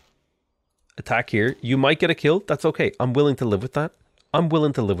you. Attack here. You might get a kill. That's okay. I'm willing to live with that. I'm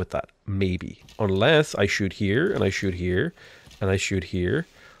willing to live with that. Maybe. Unless I shoot here, and I shoot here, and I shoot here.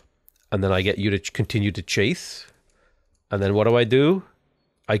 And then I get you to continue to chase. And then what do?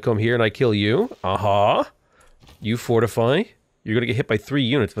 I come here and I kill you. Aha. You fortify. You're going to get hit by 3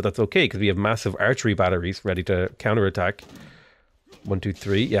 units, but that's okay because we have massive archery batteries ready to counterattack. 1, 2,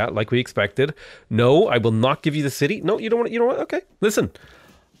 3. Yeah, like we expected. No, I will not give you the city. No, you don't want it. You know what? Okay. Listen.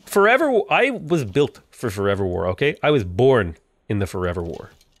 I was built for Forever War, okay? I was born in the Forever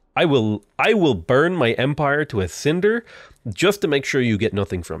War. I will burn my empire to a cinder just to make sure you get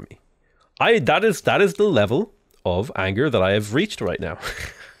nothing from me. That is the level of anger that I have reached right now.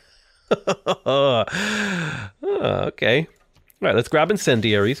 Okay. All right, let's grab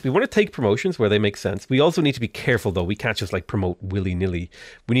incendiaries. We want to take promotions where they make sense. We also need to be careful, though. We can't just, like, promote willy-nilly.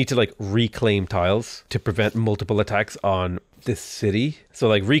 We need to, like, reclaim tiles to prevent multiple attacks on this city. So,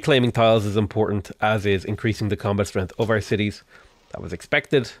 like, reclaiming tiles is important, as is increasing the combat strength of our cities. That was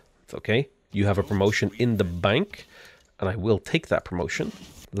expected. It's okay. You have a promotion in the bank, and I will take that promotion.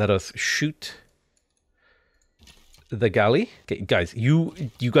 Let us shoot the galley. Okay, guys, you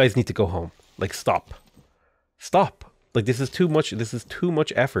guys need to go home. Like, stop. Stop. Like, this is too much. This is too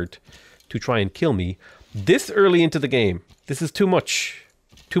much effort to try and kill me this early into the game. This is too much.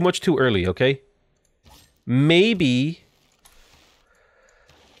 Too early, okay? Maybe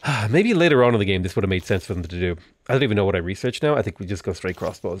later on in the game, this would have made sense for them to do. I don't even know what I researched now. I think we just go straight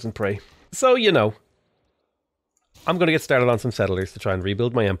crossbows and pray. So, you know, I'm going to get started on some settlers to try and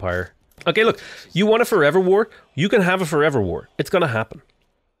rebuild my empire. Okay, look, you want a Forever War? You can have a Forever War. It's going to happen.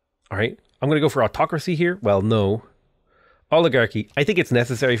 All right? I'm going to go for autocracy here. Well, no. Oligarchy. I think it's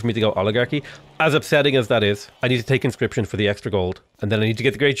necessary for me to go oligarchy. As upsetting as that is, I need to take conscription for the extra gold. And then I need to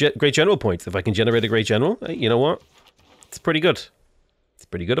get the great general points. If I can generate a great general, you know what? It's pretty good. It's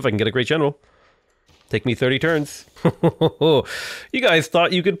pretty good if I can get a great general. Take me 30 turns. You guys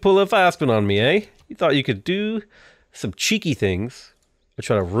thought you could pull a fast one on me, eh? You thought you could do some cheeky things which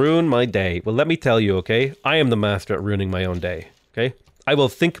try to ruin my day. Well, let me tell you, okay? I am the master at ruining my own day, okay? I will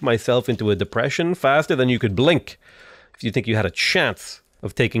think myself into a depression faster than you could blink if you think you had a chance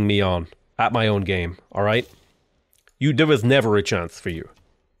of taking me on at my own game, all right? There was never a chance for you.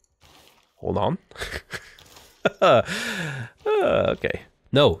 Hold on. Okay.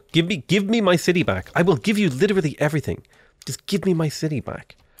 No, give me my city back. I will give you literally everything. Just give me my city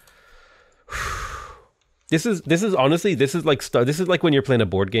back. This is honestly, this is like when you're playing a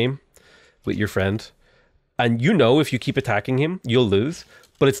board game with your friend, and you know if you keep attacking him, you'll lose.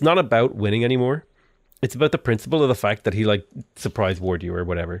 But it's not about winning anymore. It's about the principle of the fact that he like surprise ward you or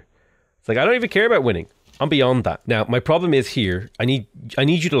whatever. It's like I don't even care about winning. I'm beyond that. Now my problem is here. I need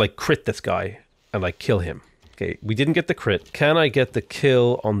you to like crit this guy and like kill him. Okay, we didn't get the crit. Can I get the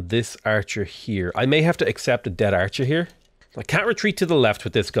kill on this archer here? I may have to accept a dead archer here. I can't retreat to the left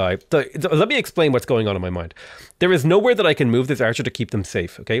with this guy. Let me explain what's going on in my mind. There is nowhere that I can move this archer to keep them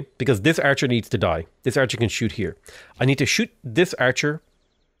safe, okay? Because this archer needs to die. This archer can shoot here. I need to shoot this archer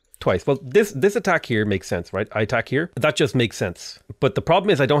twice. Well, this attack here makes sense, right? I attack here. That just makes sense. But the problem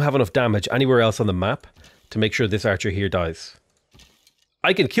is I don't have enough damage anywhere else on the map to make sure this archer here dies.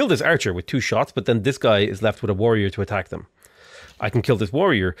 I can kill this archer with 2 shots, but then this guy is left with a warrior to attack them. I can kill this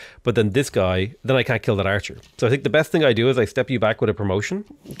warrior, but then this guy, then I can't kill that archer. So I think the best thing I do is I step you back with a promotion,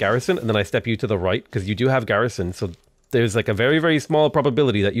 garrison, and then I step you to the right, because you do have garrison. So there's like a very, very small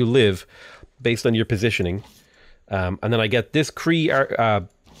probability that you live based on your positioning. And then I get this Kree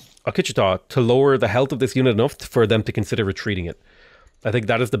Akichita to lower the health of this unit enough for them to consider retreating it. I think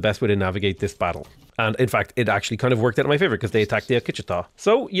that is the best way to navigate this battle. And in fact, it actually kind of worked out in my favor because they attacked the Akichita.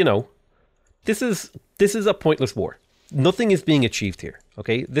 So, you know, this is a pointless war. Nothing is being achieved here.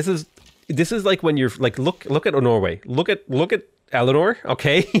 Okay, this is like when you're like look at Norway, look at Eleanor.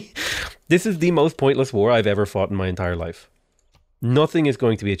 Okay, this is the most pointless war I've ever fought in my entire life. Nothing is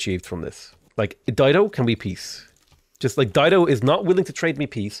going to be achieved from this. Like Dido, can we peace? Just like Dido is not willing to trade me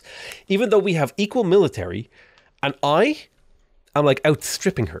peace, even though we have equal military, and I'm like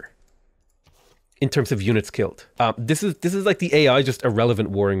outstripping her in terms of units killed. This is like the AI just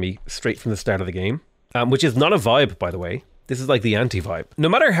irrelevant warring me straight from the start of the game. Which is not a vibe, by the way. This is like the anti-vibe. No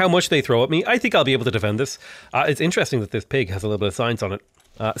matter how much they throw at me, I think I'll be able to defend this. It's interesting that this pig has a little bit of science on it.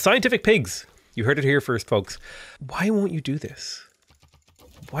 Scientific pigs. You heard it here first, folks. Why won't you do this?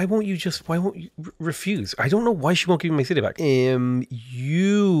 Why won't you refuse? I don't know why she won't give me my city back.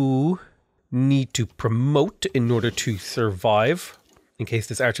 You need to promote in order to survive, in case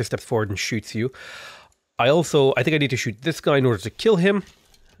this archer steps forward and shoots you. I think I need to shoot this guy in order to kill him.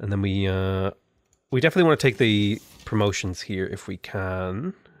 And then we definitely want to take the promotions here if we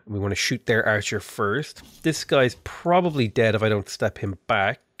can. We want to shoot their archer first. This guy's probably dead if I don't step him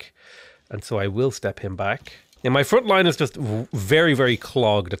back. And so I will step him back. And my front line is just very, very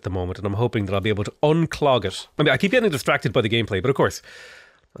clogged at the moment. And I'm hoping that I'll be able to unclog it. I mean, I keep getting distracted by the gameplay. But of course,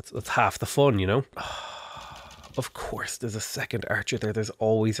 that's half the fun, you know? Of course, there's a second archer there. There's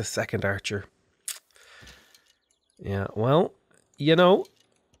always a second archer. Yeah, well, you know,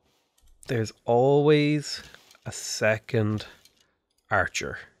 there's always a second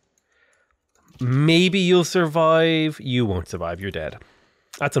archer. Maybe you'll survive. You won't survive. You're dead.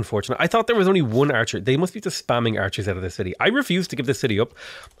 That's unfortunate. I thought there was only one archer. They must be just spamming archers out of the city. I refuse to give this city up.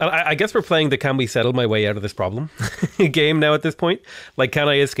 And I guess we're playing the can we settle my way out of this problem game now at this point. Like, can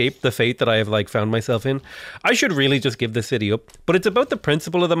I escape the fate that I have like found myself in? I should really just give the city up. But it's about the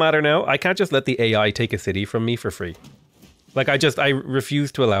principle of the matter now. I can't just let the AI take a city from me for free. Like, I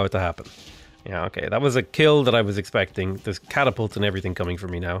refuse to allow it to happen. Yeah, okay. That was a kill that I was expecting. There's catapults and everything coming for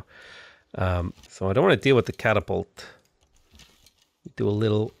me now. So I don't want to deal with the catapult.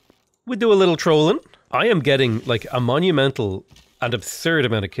 We do a little trolling. I am getting like a monumental and absurd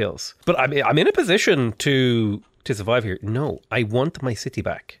amount of kills. But I'm in a position to survive here. No, I want my city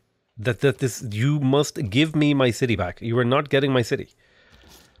back. You must give me my city back. You are not getting my city.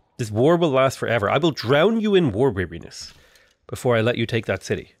 This war will last forever. I will drown you in war weariness before I let you take that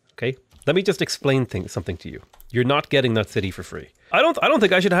city. Okay? Let me just explain something to you. You're not getting that city for free. I don't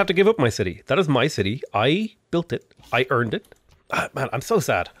think I should have to give up my city. That is my city. I built it. I earned it. Man, I'm so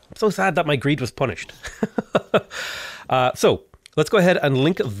sad. I'm so sad that my greed was punished. So let's go ahead and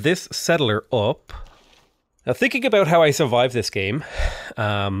link this settler up. Now, thinking about how I survived this game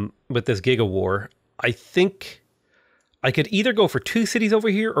with this Giga War, I think I could either go for 2 cities over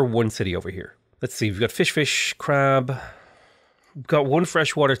here or 1 city over here. Let's see. We've got fish, crab. We've got 1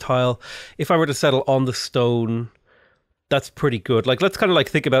 freshwater tile. If I were to settle on the stone, that's pretty good. Like, let's kind of like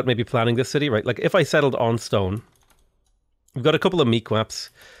think about maybe planning this city, right? Like, if I settled on stone, we've got a couple of meat quaps.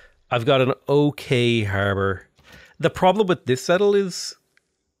 I've got an okay harbor. The problem with this settle is,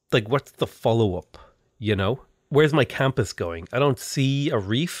 like, what's the follow-up, you know? Where's my campus going? I don't see a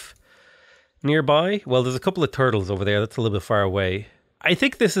reef nearby. Well, there's a couple of turtles over there. That's a little bit far away. I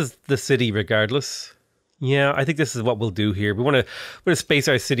think this is the city regardless. Yeah, I think this is what we'll do here. We're gonna space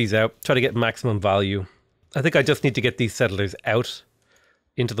our cities out, try to get maximum value. I think I just need to get these settlers out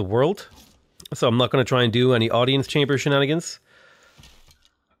into the world. So I'm not going to try and do any audience chamber shenanigans.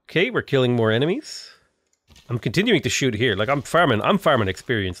 Okay, we're killing more enemies. I'm continuing to shoot here. Like, I'm farming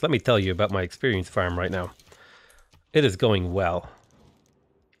experience. Let me tell you about my experience farm right now. It is going well.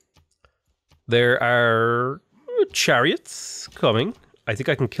 There are chariots coming. I think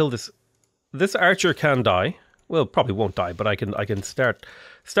I can kill this. This archer can die. Well, probably won't die, but I can start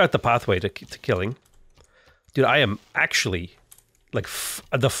the pathway to killing. Dude, I am actually like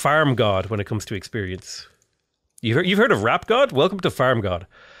the farm god when it comes to experience. You've heard of rap god? Welcome to farm god.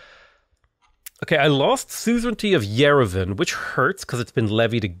 Okay, I lost suzerainty of Yerevan, which hurts because it's been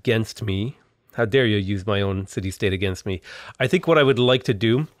levied against me. How dare you use my own city-state against me? I think what I would like to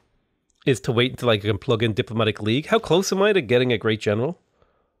do is to wait until I can plug in Diplomatic League. How close am I to getting a Great General?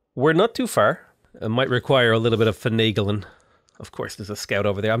 We're not too far. It might require a little bit of finagling. Of course, there's a scout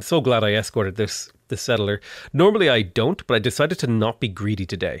over there. I'm so glad I escorted this settler. Normally I don't, but I decided to not be greedy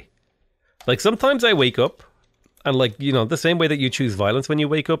today. Like, sometimes I wake up and, like, you know, the same way that you choose violence when you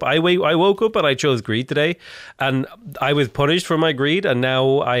wake up. I woke up and I chose greed today, and I was punished for my greed, and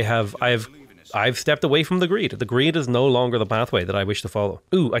now I've stepped away from the greed. The greed is no longer the pathway that I wish to follow.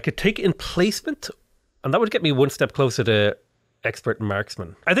 Ooh, I could take emplacement, and that would get me one step closer to expert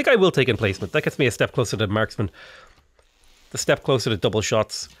marksman. I think I will take emplacement. That gets me a step closer to marksman. The step closer to double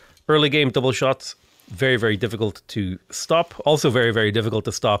shots. Early game double shots, very, very difficult to stop. Also very, very difficult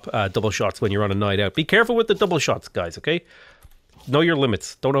to stop double shots when you're on a night out. Be careful with the double shots, guys, okay? Know your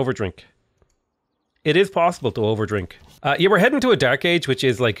limits. Don't overdrink. It is possible to overdrink. Yeah, we're heading to a dark age, which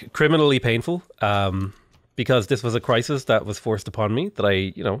is, like, criminally painful. Because this was a crisis that was forced upon me that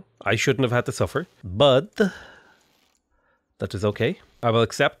I shouldn't have had to suffer. But that is okay. I will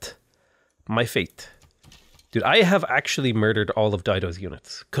accept my fate. Dude, I have actually murdered all of Dido's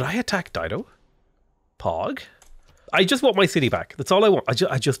units. Could I attack Dido? Pog? I just want my city back. That's all I want.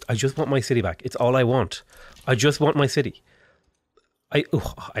 I just want my city back. It's all I want. I just want my city. I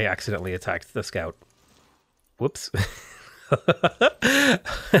accidentally attacked the scout. Whoops.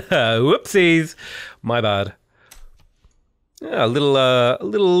 Whoopsies. My bad. Yeah,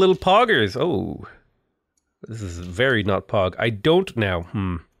 little poggers. Oh. This is very not pog. I don't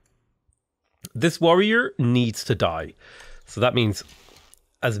now. This warrior needs to die. So that means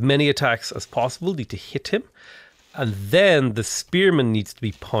as many attacks as possible need to hit him. And then the spearman needs to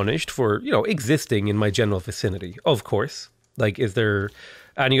be punished for, you know, existing in my general vicinity. Of course. Like, is there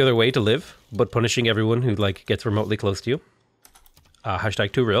any other way to live but punishing everyone who, like, gets remotely close to you?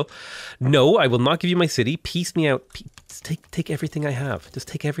 Hashtag too real. No, I will not give you my city. Piece me out. Take everything I have. Just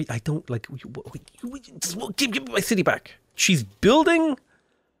take I don't, like, just give me my city back. She's building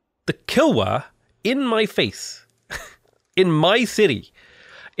the Kilwa in my face. In my city.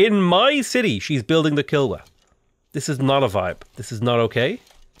 In my city, she's building the Kilwa. This is not a vibe. This is not okay.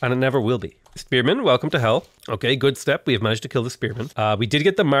 And it never will be. Spearman, welcome to hell. Okay, good step. We have managed to kill the spearman. We did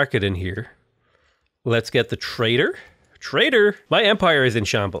get the market in here. Let's get the trader. Trader! My empire is in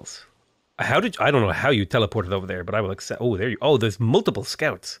shambles. I don't know how you teleported over there, but I will accept. Oh, there you. Oh, there's multiple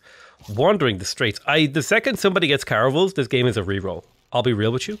scouts wandering the straits. The second somebody gets caravels, this game is a reroll. I'll be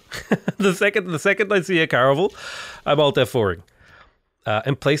real with you. the second I see a caravel, I'm alt F4ing.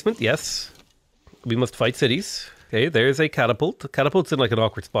 Emplacement, yes. We must fight cities. Okay, there's a catapult. The catapult's in, like, an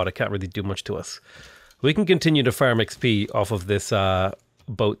awkward spot. It can't really do much to us. We can continue to farm XP off of this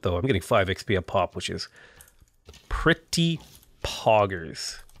boat, though. I'm getting 5 XP a pop, which is pretty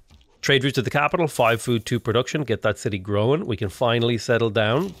poggers. Trade route to the capital, 5 food, 2 production. Get that city growing. We can finally settle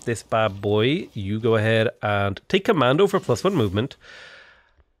down. This bad boy, you go ahead and take commando for +1 movement.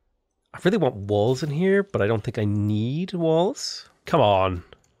 I really want walls in here, but I don't think I need walls. Come on.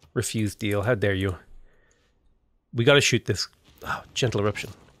 Refuse deal. How dare you? We got to shoot this. Oh, gentle eruption.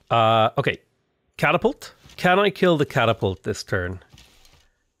 Okay. Catapult. Can I kill the catapult this turn?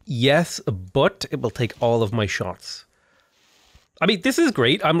 Yes, but it will take all of my shots. I mean, this is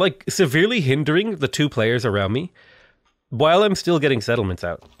great. I'm, like, severely hindering the 2 players around me while I'm still getting settlements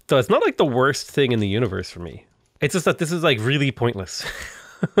out. So it's not, like, the worst thing in the universe for me. It's just that this is, like, really pointless.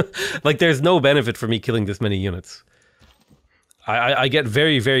 Like, there's no benefit for me killing this many units. I get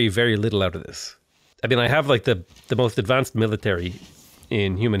very, very, very little out of this. I mean, I have, like, the most advanced military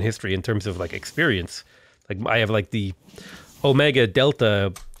in human history in terms of, like, experience. Like, I have, like, the Omega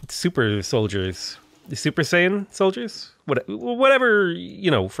Delta super soldiers The Super Saiyan soldiers? Whatever, you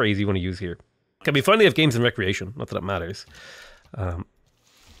know, phrase you want to use here. Can be fun to have games in recreation. Not that it matters.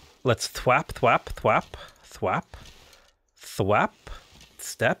 Let's thwap, thwap, thwap, thwap, thwap,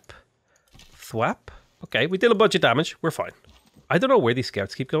 step, thwap. Okay, we did a bunch of damage. We're fine. I don't know where these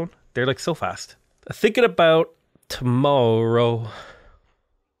scouts keep going. They're like so fast. Thinking about tomorrow.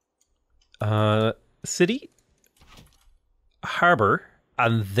 City, harbor,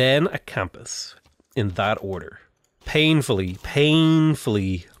 and then a campus in that order. Painfully,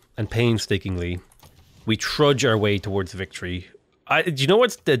 and painstakingly, we trudge our way towards victory. Do you know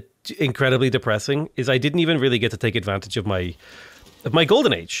what's incredibly depressing? Is I didn't even really get to take advantage of my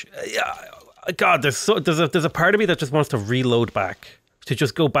golden age. God, there's a part of me that just wants to reload back, to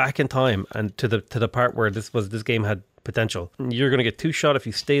just go back in time and to the part where this game had potential. You're gonna get 2 shot if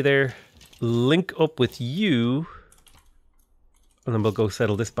you stay there. Link up with you, and then we'll go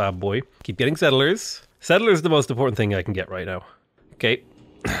settle this bad boy. Keep getting settlers. Settlers is the most important thing I can get right now. Okay,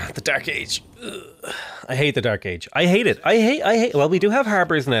 the Dark Age. Ugh. I hate the Dark Age. I hate it. I hate. Well, we do have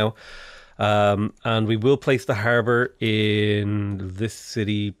harbors now, and we will place the harbor in this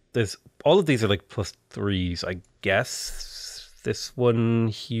city. There's all of these are like +3s, I guess. This one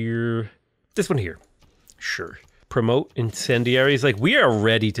here. This one here. Sure. Promote incendiaries. Like, we are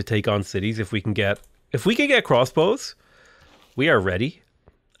ready to take on cities if we can get crossbows. We are ready,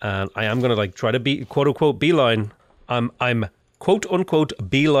 and I am gonna like try to be quote unquote beeline. I'm quote unquote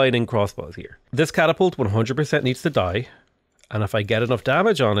beelining crossbows here. This catapult 100% needs to die, and if I get enough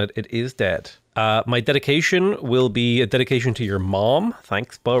damage on it, it is dead. My dedication will be a dedication to your mom.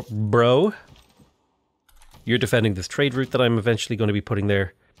 Thanks, bro. You're defending this trade route that I'm eventually going to be putting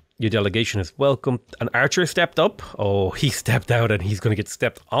there. Your delegation is welcome. An archer stepped up. Oh, he stepped out and he's going to get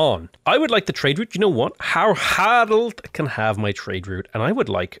stepped on. I would like the trade route. You know what? Harold can have my trade route, and I would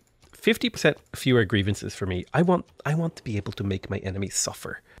like 50% fewer grievances for me. I want to be able to make my enemies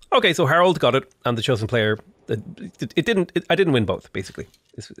suffer. Okay, so Harold got it, and the chosen player. I didn't win both. Basically,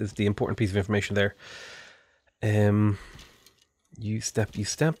 this is the important piece of information there. You step.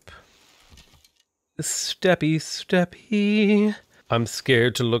 Steppy. I'm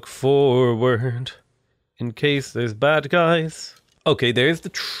scared to look forward in case there's bad guys. Okay, there's the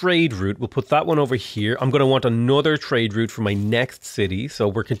trade route. We'll put that one over here. I'm going to want another trade route for my next city. So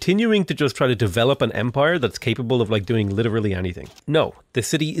we're continuing to just try to develop an empire that's capable of like doing literally anything. No, the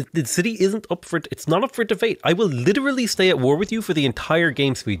city isn't up for it. It's not up for debate. I will literally stay at war with you for the entire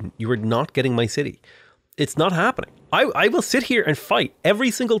game, Sweden. You are not getting my city. It's not happening. I will sit here and fight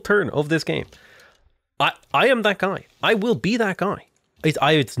every single turn of this game. I am that guy. I will be that guy.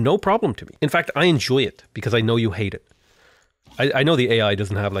 It's no problem to me. In fact, I enjoy it because I know you hate it. I know the AI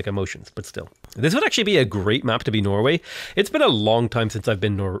doesn't have like emotions, but still. This would actually be a great map to be Norway. It's been a long time since I've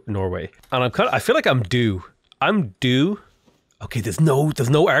been Norway, and I feel like I'm due. Okay, there's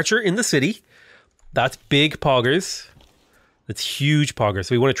no archer in the city. That's big poggers. That's huge poggers.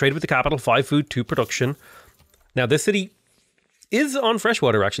 So we want to trade with the capital, 5 food, 2 production. Now this city is on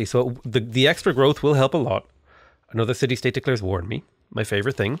freshwater actually, so the extra growth will help a lot. Another city-state declares war on me. My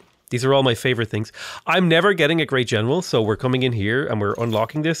favorite thing. These are all my favorite things. I'm never getting a great general, so we're coming in here and we're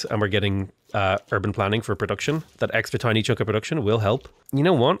unlocking this and we're getting urban planning for production. That extra tiny chunk of production will help. You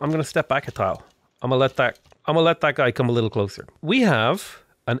know what? I'm going to step back a tile. I'm gonna let that guy come a little closer. We have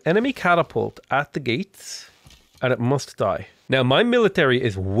an enemy catapult at the gates, and it must die. Now my military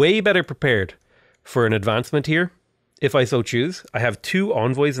is way better prepared for an advancement here, if I so choose. I have 2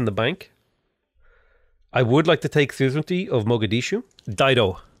 envoys in the bank. I would like to take suzerainty of Mogadishu.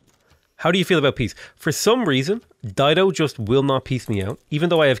 Dido, how do you feel about peace? For some reason, Dido just will not peace me out, even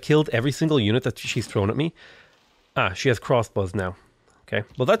though I have killed every single unit that she's thrown at me. She has crossbows now. Okay,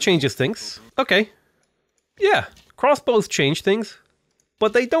 well that changes things. Okay, yeah, crossbows change things,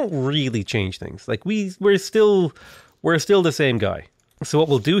 but they don't really change things. Like we're still the same guy. So what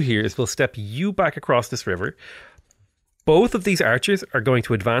we'll do here is we'll step you back across this river. Both of these archers are going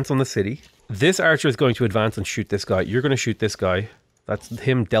to advance on the city. This archer is going to advance and shoot this guy. You're going to shoot this guy. That's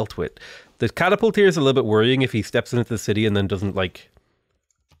him dealt with. The catapult here is a little bit worrying if he steps into the city and then doesn't like,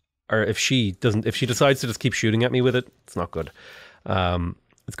 or if she decides to just keep shooting at me with it. It's not good.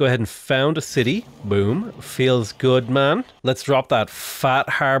 Let's go ahead and found a city. Boom. Feels good, man. Let's drop that fat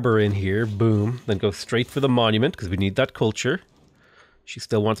harbor in here. Boom. Then go straight for the monument because we need that culture. She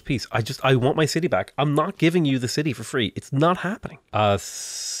still wants peace. I want my city back. I'm not giving you the city for free. It's not happening.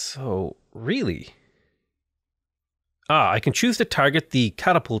 So really? I can choose to target the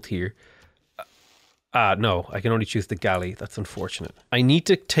catapult here. No, I can only choose the galley. That's unfortunate. I need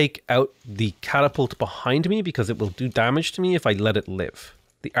to take out the catapult behind me because it will do damage to me if I let it live.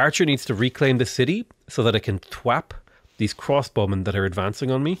 The archer needs to reclaim the city so that it can thwap these crossbowmen that are advancing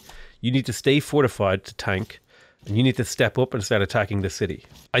on me. You need to stay fortified to tank, and you need to step up and start attacking the city.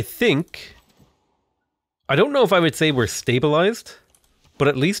 I don't know if I would say we're stabilized, but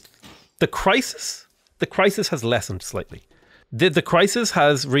at least the crisis has lessened slightly. The crisis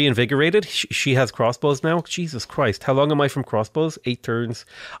has reinvigorated. She has crossbows now. Jesus Christ, how long am I from crossbows? 8 turns.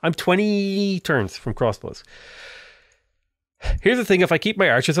 I'm 20 turns from crossbows. Here's the thing, if I keep my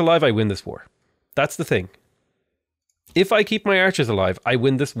archers alive, I win this war. That's the thing. If I keep my archers alive, I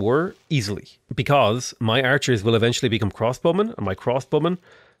win this war easily. Because my archers will eventually become crossbowmen, and my crossbowmen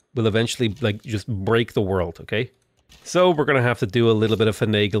will eventually like just break the world, okay? So we're going to have to do a little bit of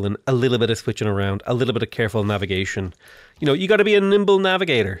finagling, a little bit of switching around, a little bit of careful navigation. You know, you got to be a nimble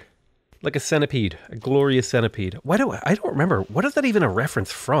navigator. Like a centipede, a glorious centipede. I don't remember. What is that even a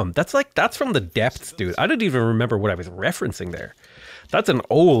reference from? That's from the depths, dude. I don't even remember what I was referencing there. That's an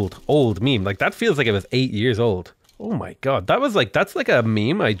old meme. Like that feels like it was 8 years old. Oh my God. That's like a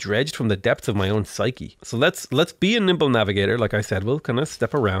meme I dredged from the depths of my own psyche. So let's be a nimble navigator. Like I said, we'll kind of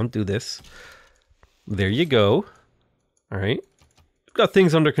step around, do this. There you go. All right. Got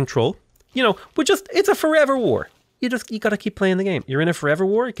things under control. You know, it's a forever war. You got to keep playing the game. You're in a forever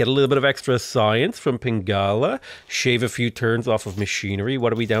war. Get a little bit of extra science from Pingala. Shave a few turns off of machinery.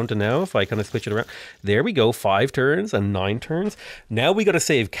 What are we down to now? If I kind of switch it around. There we go. 5 turns and 9 turns. Now we got to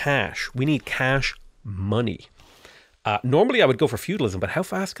save cash. We need cash money. Normally I would go for feudalism, but how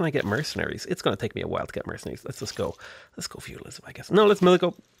fast can I get mercenaries? It's going to take me a while to get mercenaries. Let's just go. Let's go feudalism, I guess. No, let's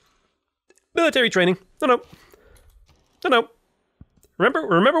go. Military training. No.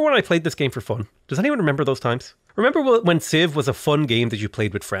 Remember when I played this game for fun? Does anyone remember those times? Remember when Civ was a fun game that you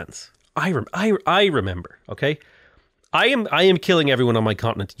played with friends? I remember, okay? I am killing everyone on my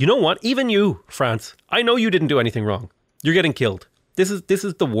continent. You know what? Even you, France. I know you didn't do anything wrong. You're getting killed. This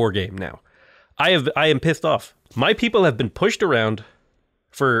is the war game now. I am pissed off. My people have been pushed around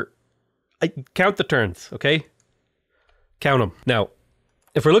for... count the turns, okay? Count them. Now,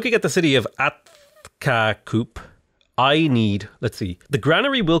 if we're looking at the city of Atkakup, I need... Let's see. The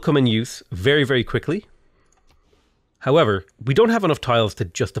granary will come in use very, very quickly. However, we don't have enough tiles to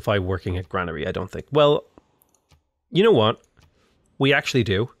justify working at granary, I don't think. Well, you know what? We actually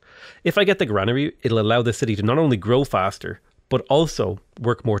do. If I get the granary, it'll allow the city to not only grow faster, but also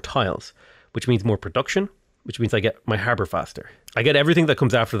work more tiles, which means more production, which means I get my harbour faster. I get everything that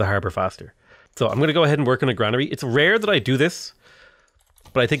comes after the harbour faster. So I'm going to go ahead and work on a granary. It's rare that I do this,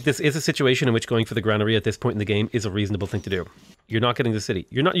 but I think this is a situation in which going for the granary at this point in the game is a reasonable thing to do. You're not getting the city.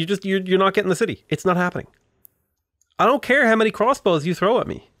 You're not getting the city. It's not happening. I don't care how many crossbows you throw at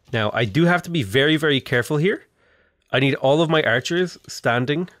me. Now, I do have to be very, very careful here. I need all of my archers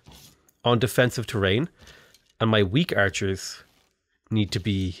standing on defensive terrain, and my weak archers need to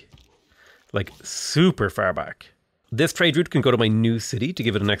be like super far back. This trade route can go to my new city to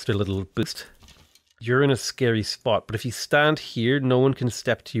give it an extra little boost. You're in a scary spot, but if you stand here, no one can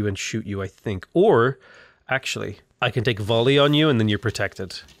step to you and shoot you, I think. Or, actually, I can take volley on you and then you're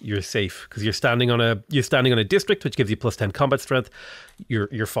protected. You're safe because you're standing on a district which gives you +10 combat strength.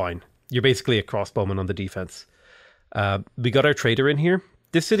 You're fine. You're basically a crossbowman on the defense. We got our trader in here.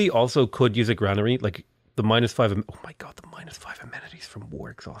 This city also could use a granary, like the -5. Oh my God, the -5 amenities from war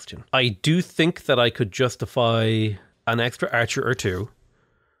exhaustion. I do think that I could justify an extra archer or two.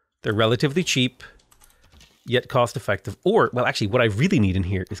 They're relatively cheap, yet cost effective. Or, well, actually, what I really need in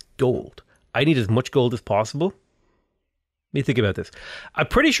here is gold. I need as much gold as possible. Let me think about this. I'm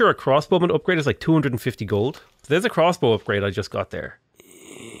pretty sure a crossbowman upgrade is like 250 gold. So there's a crossbow upgrade I just got there.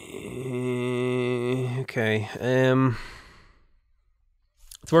 Okay.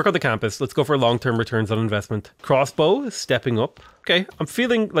 Let's work on the campus. Let's go for long-term returns on investment. Crossbow is stepping up. Okay, I'm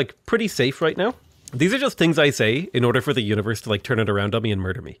feeling like pretty safe right now. These are just things I say in order for the universe to like turn it around on me and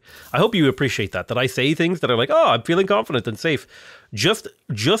murder me. I hope you appreciate that I say things that are like, oh, I'm feeling confident and safe. Just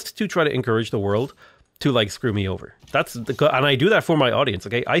to try to encourage the world to like screw me over. And I do that for my audience,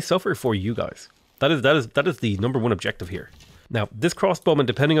 okay? I suffer for you guys. That is the #1 objective here. Now, this crossbowman,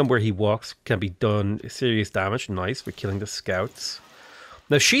 depending on where he walks, can be done serious damage. Nice, we're killing the scouts.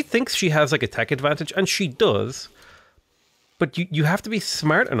 Now, she thinks she has like a tech advantage, and she does. But you have to be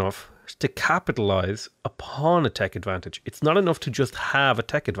smart enough to capitalize upon a tech advantage. It's not enough to just have a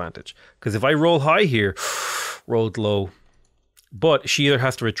tech advantage. Because if I roll high here, rolled low. But she either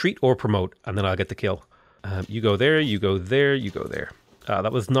has to retreat or promote, and then I'll get the kill. You go there, you go there, you go there.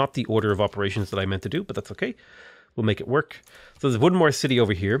 That was not the order of operations that I meant to do, but that's okay. We'll make it work. So there's one more city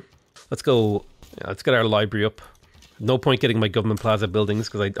over here. Let's go. Let's get our library up. No point getting my government plaza buildings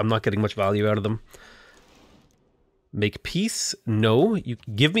because I'm not getting much value out of them. Make peace? No. You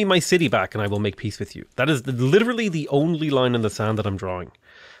give me my city back and I will make peace with you. That is literally the only line in the sand that I'm drawing.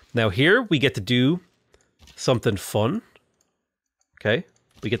 Now here we get to do something fun. Okay.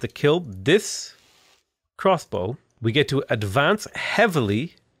 We get to kill this crossbow. We get to advance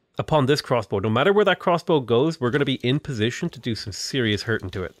heavily upon this crossbow. No matter where that crossbow goes, we're going to be in position to do some serious hurting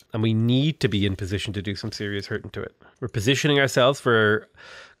to it. And we need to be in position to do some serious hurting to it. We're positioning ourselves for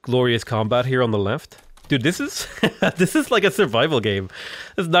glorious combat here on the left. Dude, this is this is like a survival game.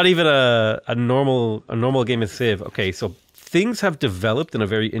 It's not even a normal game of Civ. Okay, so things have developed in a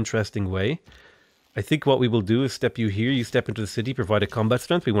very interesting way. I think what we will do is step you here, you step into the city, provide a combat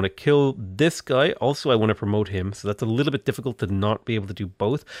strength. We want to kill this guy. Also, I want to promote him. So that's a little bit difficult to not be able to do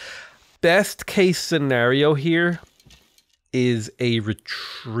both. Best case scenario here is a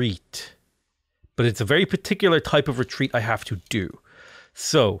retreat. But it's a very particular type of retreat I have to do.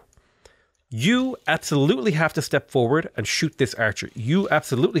 So you absolutely have to step forward and shoot this archer. You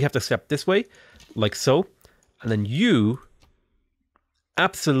absolutely have to step this way, like so. And then you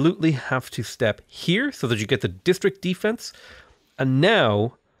absolutely have to step here so that you get the district defense. And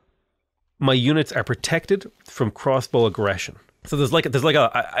now my units are protected from crossbow aggression. So there's like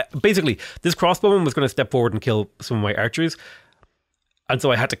basically this crossbowman was going to step forward and kill some of my archers. And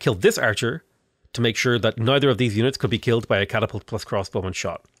so I had to kill this archer to make sure that neither of these units could be killed by a catapult plus crossbowman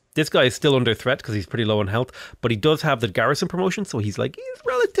shot. This guy is still under threat because he's pretty low on health, but he does have the garrison promotion, so he's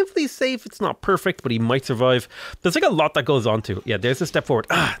relatively safe. It's not perfect, but he might survive. There's like a lot that goes on to. Yeah, there's a step forward.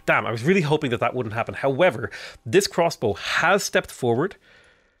 Ah, damn, I was really hoping that that wouldn't happen. However, this crossbow has stepped forward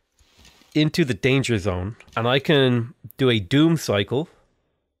into the danger zone, and I can do a doom cycle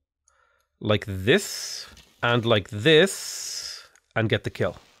like this and like this and get the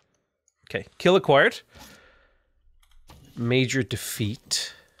kill. Okay, kill acquired. Major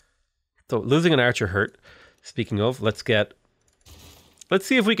defeat. So losing an archer hurt. Speaking of, let's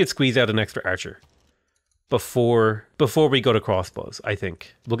see if we could squeeze out an extra archer before we go to crossbows. I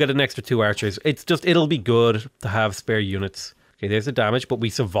think we'll get an extra 2 archers. It'll be good to have spare units. Okay, there's the damage, but we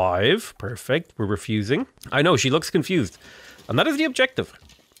survive. Perfect. We're refusing. I know she looks confused, and that is the objective: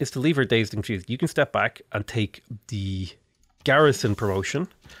 is to leave her dazed and confused. You can step back and take the garrison promotion.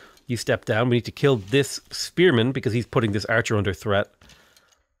 You step down. We need to kill this spearman because he's putting this archer under threat.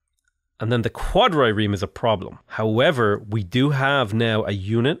 And then the quadrireme is a problem. However, we do have now a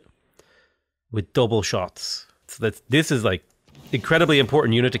unit with double shots. So this is like incredibly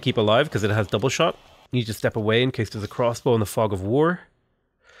important unit to keep alive because it has double shot. You need to step away in case there's a crossbow in the fog of war.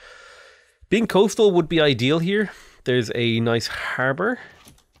 Being coastal would be ideal here. There's a nice harbor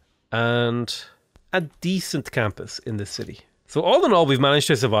and a decent campus in this city. So all in all, we've managed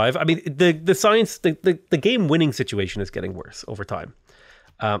to survive. I mean, the game winning situation is getting worse over time.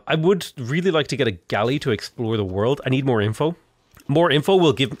 I would really like to get a galley to explore the world. I need more info. More info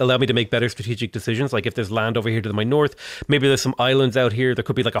will allow me to make better strategic decisions. Like if there's land over here to my north, maybe there's some islands out here. There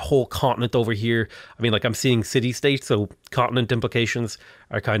could be like a whole continent over here. I mean, like I'm seeing city-state, so continent implications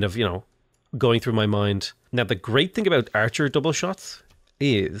are kind of, going through my mind. Now, the great thing about archer double shots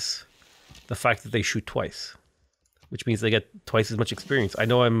is the fact that they shoot twice, which means they get twice as much experience. I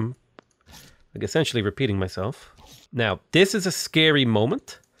know I'm essentially repeating myself. Now, this is a scary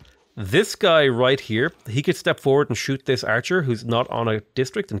moment. This guy right here, he could step forward and shoot this archer who's not on a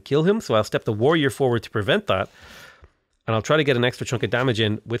district and kill him. So I'll step the warrior forward to prevent that. And I'll try to get an extra chunk of damage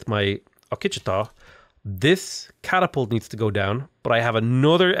in with my Okichita. This catapult needs to go down, but I have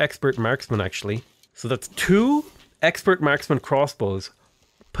another expert marksman actually. So that's 2 expert marksman crossbows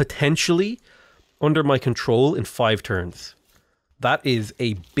potentially under my control in 5 turns. That is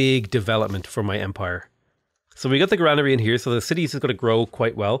a big development for my empire. So we got the granary in here, so the city is going to grow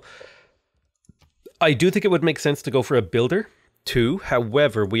quite well. I do think it would make sense to go for a builder too.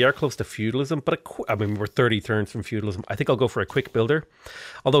 However, we are close to feudalism, but I mean, we're 30 turns from feudalism. I think I'll go for a quick builder.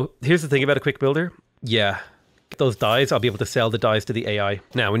 Although, here's the thing about a quick builder. Yeah, those dies, I'll be able to sell the dies to the AI.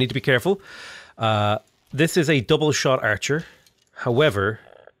 Now, we need to be careful. This is a double shot archer. However,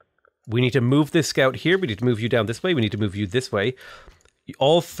 we need to move this scout here. We need to move you down this way. We need to move you this way.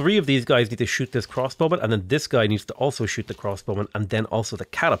 All 3 of these guys need to shoot this crossbowman, and then this guy needs to also shoot the crossbowman, and then also the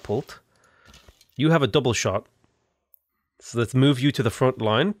catapult. You have a double shot. So let's move you to the front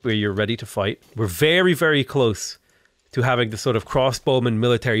line where you're ready to fight. We're very, very close to having the sort of crossbowman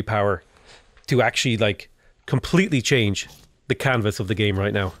military power to actually like completely change the canvas of the game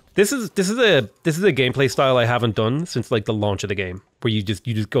right now. This is a gameplay style I haven't done since like the launch of the game, where you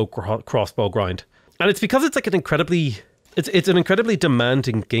just go crossbow grind. And it's because it's like an incredibly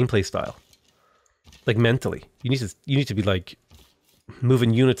demanding gameplay style. Like mentally. You need to be like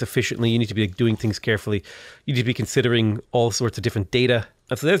moving units efficiently. You need to be doing things carefully. You need to be considering all sorts of different data.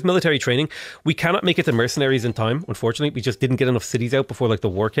 And so there's military training. We cannot make it to mercenaries in time, unfortunately. We just didn't get enough cities out before like the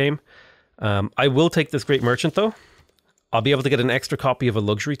war came. I will take this great merchant though. I'll be able to get an extra copy of a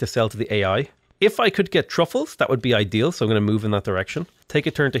luxury to sell to the AI. If I could get truffles, that would be ideal. So I'm going to move in that direction. Take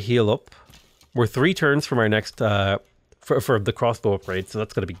a turn to heal up. We're 3 turns from our next, for the crossbow upgrade. So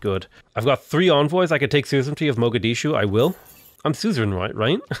that's going to be good. I've got 3 envoys. I could take suzerainty of Mogadishu. I will. I'm suzerain,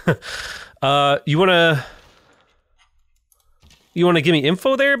 right? You want to give me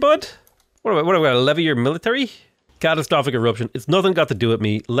info there, bud? What am I going to levy your military? Catastrophic eruption. It's nothing got to do with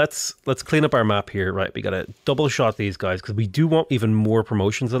me. Let's clean up our map here. Right, we got to double shot these guys because we do want even more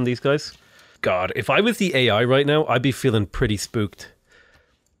promotions on these guys. God, if I was the AI right now, I'd be feeling pretty spooked.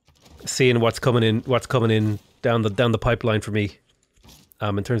 Seeing what's coming in down the pipeline for me,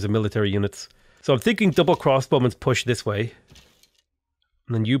 in terms of military units. So I'm thinking double crossbowmen push this way,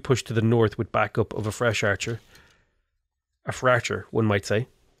 and then you push to the north with backup of a fresh archer. A frarcher, one might say.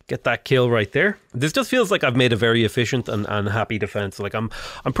 Get that kill right there. This just feels like I've made a very efficient and happy defense. Like I'm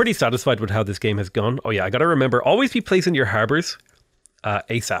pretty satisfied with how this game has gone. Oh yeah, I gotta remember, always be placing your harbors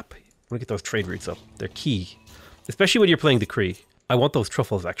ASAP. I want to get those trade routes up. They're key, especially when you're playing the Cree. I want those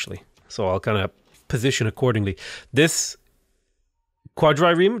truffles actually, so I'll kind of position accordingly. This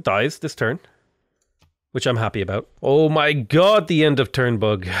quadrireme dies this turn, which I'm happy about. Oh my god, the end of turn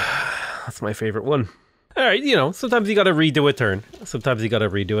bug. That's my favorite one. All right, you know, sometimes you got to redo a turn. Sometimes you got to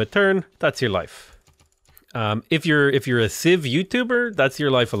redo a turn. That's your life. If you're a Civ YouTuber, that's your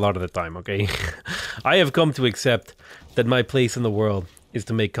life a lot of the time, okay? I have come to accept that my place in the world is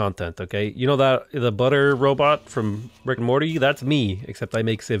to make content, okay? You know that the butter robot from Rick and Morty? That's me, except I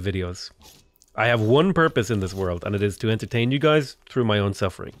make Civ videos. I have one purpose in this world, and it is to entertain you guys through my own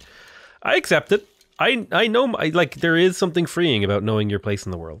suffering. I accept it. I know, like, there is something freeing about knowing your place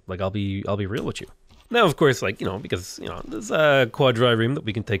in the world. Like, I'll be real with you. Now, of course, like, you know, because, you know, there's a quadrireme that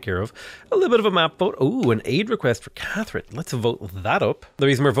we can take care of. A little bit of a map vote. Oh, an aid request for Catherine. Let's vote that up. The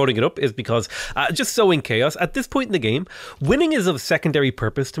reason we're voting it up is because, just sowing chaos. At this point in the game, winning is of secondary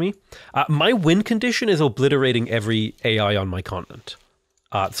purpose to me. My win condition is obliterating every AI on my continent.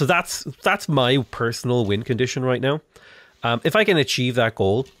 So that's my personal win condition right now. If I can achieve that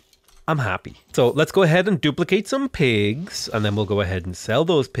goal, I'm happy. So let's go ahead and duplicate some pigs, and then we'll go ahead and sell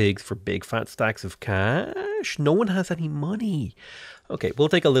those pigs for big fat stacks of cash. No one has any money. Okay, we'll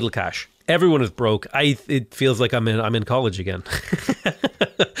take a little cash. Everyone is broke. It feels like I'm in college again.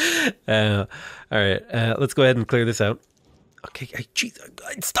 All right, let's go ahead and clear this out. Okay, geez,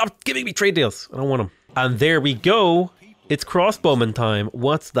 stop giving me trade deals. I don't want them. And there we go. It's crossbowman time.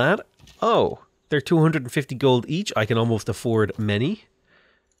 What's that? Oh, they're 250 gold each. I can almost afford many.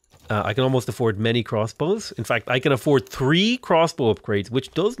 I can almost afford many crossbows. In fact, I can afford 3 crossbow upgrades,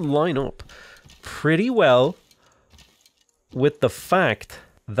 which does line up pretty well with the fact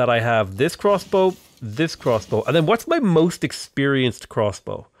that I have this crossbow, and then what's my most experienced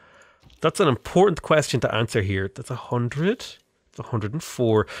crossbow? That's an important question to answer here. That's 100. It's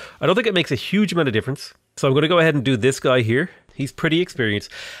 104. I don't think it makes a huge amount of difference. So I'm going to go ahead and do this guy here. He's pretty experienced.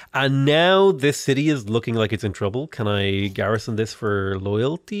 And now this city is looking like it's in trouble. Can I garrison this for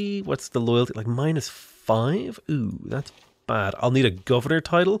loyalty? What's the loyalty? Like -5? Ooh, that's bad. I'll need a governor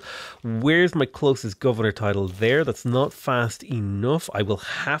title. Where's my closest governor title? There. That's not fast enough. I will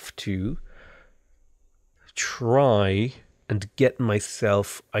have to try and get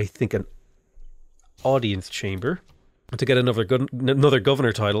myself, I think, an audience chamber to get another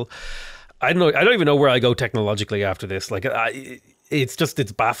governor title. I don't even know where I go technologically after this. Like,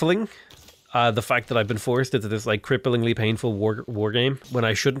 it's baffling. The fact that I've been forced into this like cripplingly painful war game when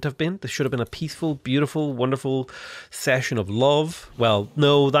I shouldn't have been. This should have been a peaceful, beautiful, wonderful session of love. Well,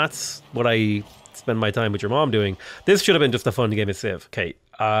 no, that's what I spend my time with your mom doing. This should have been just a fun game of Civ. Okay,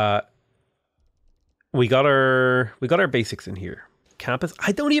 we got our basics in here. Campus.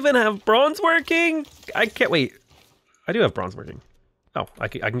 I don't even have bronze working. I can't wait. I do have bronze working. Oh, I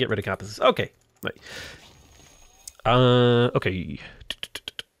can get rid of campuses. Okay, right. Okay.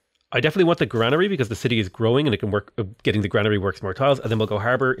 I definitely want the granary because the city is growing and it can work. Getting the granary works more tiles, and then we'll go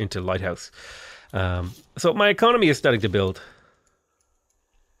harbor into lighthouse. So my economy is starting to build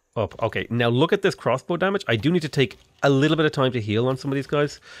up. Okay, now look at this crossbow damage. I do need to take a little bit of time to heal on some of these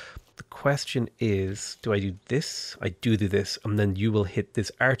guys. The question is, do I do this? I do this, and then you will hit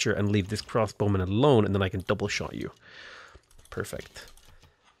this archer and leave this crossbowman alone, and then I can double shot you. Perfect.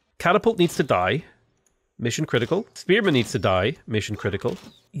 Catapult needs to die. Mission critical. Spearman needs to die. Mission critical.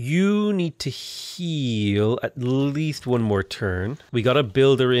 You need to heal at least one more turn. We got a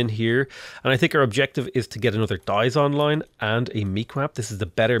builder in here, and I think our objective is to get another Dies online and a Mequap. This is the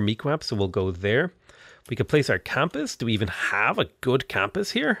better Mequap, so we'll go there. We could place our campus. Do we even have a good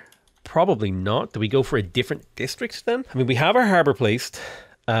campus here? Probably not. Do we go for a different district then? I mean, we have our harbor placed.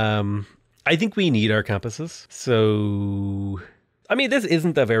 I think we need our campuses. So, I mean, this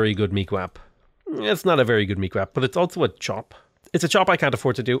isn't a very good Mequap. It's not a very good Mequap, but it's also a chop. It's a chop I can't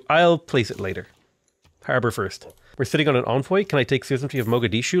afford to do. I'll place it later. Harbor first. We're sitting on an envoy. Can I take Citizenry of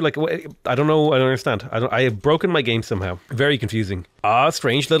Mogadishu? Like, I don't know. I don't understand. I have broken my game somehow. Very confusing.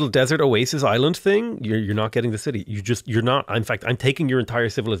 Strange little desert oasis island thing. You're not getting the city. You're not. In fact, I'm taking your entire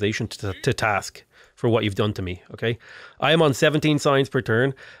civilization to task for what you've done to me. Okay. I am on 17 signs per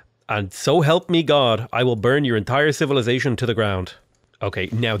turn. And so help me God, I will burn your entire civilization to the ground. Okay,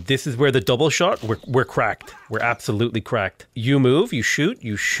 now this is where the double shot, we're cracked. We're absolutely cracked. You move, you shoot,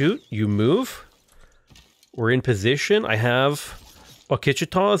 you move. We're in position. I have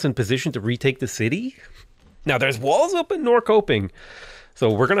Okitchita's in position to retake the city. Now there's walls up in Norrköping.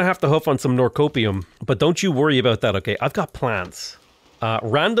 So we're going to have to huff on some Norrköpium. But don't you worry about that, okay? I've got plans.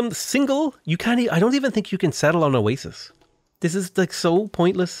 Random, single, you can't, I don't even think you can settle on Oasis. This is like so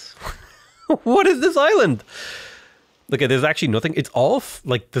pointless. What is this island? Look, there's actually nothing. It's all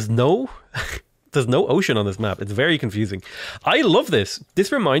like there's no ocean on this map. It's very confusing. I love this.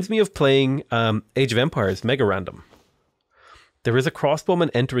 This reminds me of playing Age of Empires Mega Random. There is a crossbowman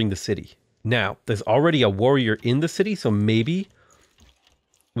entering the city. Now, there's already a warrior in the city, so maybe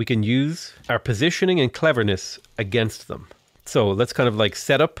we can use our positioning and cleverness against them. So let's kind of like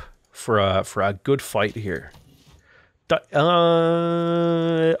set up for a good fight here.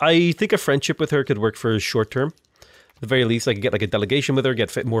 I think a friendship with her could work for short term. At the very least, I could get like a delegation with her,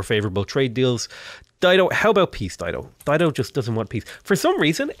 get more favorable trade deals. Dido, how about peace, Dido? Dido just doesn't want peace. For some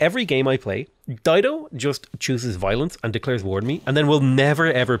reason, every game I play, Dido just chooses violence and declares war on me, and then will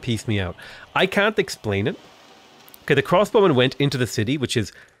never ever peace me out. I can't explain it. Okay, the crossbowman went into the city, which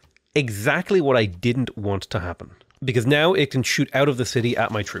is exactly what I didn't want to happen. Because now it can shoot out of the city at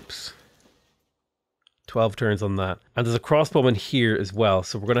my troops. 12 turns on that. And there's a crossbowman here as well,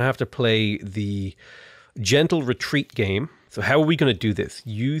 so we're going to have to play the gentle retreat game. So how are we going to do this?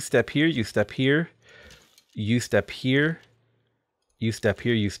 You step here, you step here, you step here, you step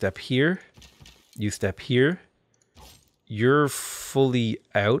here, you step here, you step here. You're fully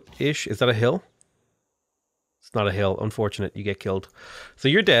out-ish. Is that a hill? It's not a hill. Unfortunate. You get killed. So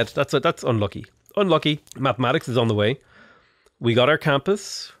you're dead. That's unlucky. Unlucky. Mathematics is on the way. We got our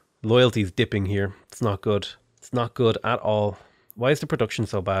campus. Loyalty's dipping here. It's not good. It's not good at all. Why is the production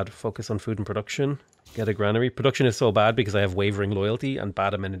so bad? Focus on food and production. Get a granary. Production is so bad because I have wavering loyalty and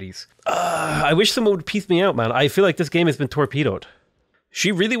bad amenities. I wish someone would peace me out, man. I feel like this game has been torpedoed.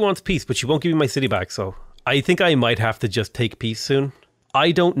 She really wants peace, but she won't give me my city back, so I think I might have to just take peace soon.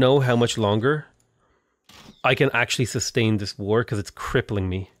 I don't know how much longer I can actually sustain this war because it's crippling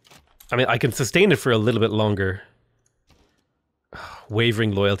me. I mean, I can sustain it for a little bit longer.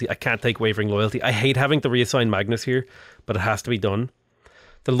 Wavering loyalty. I can't take wavering loyalty. I hate having to reassign Magnus here, but it has to be done.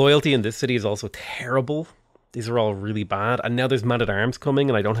 The loyalty in this city is also terrible. These are all really bad. And now there's man-at-arms coming,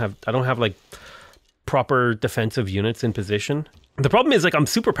 and I don't have like proper defensive units in position. The problem is like I'm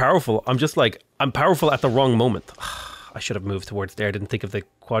super powerful. I'm just like I'm powerful at the wrong moment. I should have moved towards there. I didn't think of the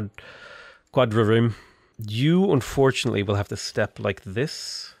quadraroom. You unfortunately will have to step like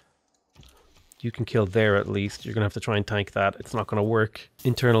this. You can kill there at least. You're gonna have to try and tank that. It's not gonna work.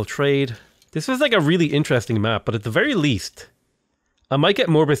 Internal trade. This was like a really interesting map, but at the very least, I might get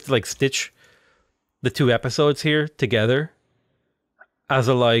Morbus to like stitch the two episodes here together as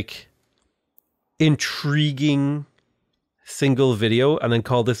a like intriguing single video and then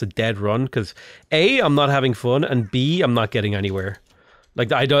call this a dead run because A, I'm not having fun, and B, I'm not getting anywhere.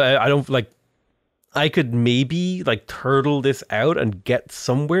 Like I don't like I could maybe like turtle this out and get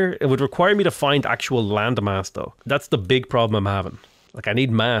somewhere. It would require me to find actual land mass though. That's the big problem I'm having. Like I need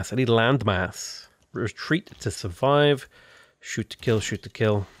mass. I need land mass. Retreat to survive. Shoot to kill. Shoot to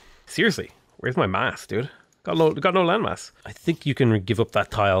kill. Seriously, where's my mass, dude? Got no land mass. I think you can give up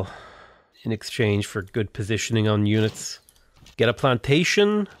that tile in exchange for good positioning on units. Get a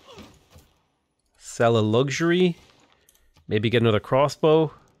plantation. Sell a luxury. Maybe get another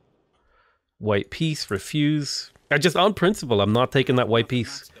crossbow. White piece, refuse. Just on principle, I'm not taking that white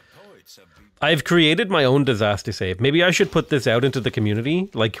piece. I've created my own disaster save. Maybe I should put this out into the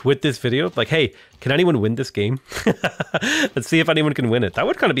community, like with this video. Like, hey, can anyone win this game? Let's see if anyone can win it. That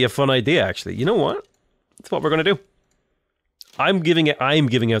would kind of be a fun idea, actually. You know what? That's what we're going to do. I'm giving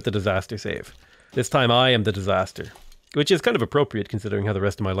out the disaster save. This time I am the disaster. which is kind of appropriate considering how the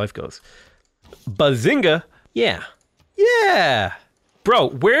rest of my life goes. Bazinga! Yeah. Yeah! Bro,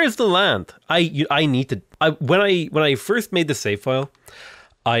 where is the land? I need to... When I first made the save file,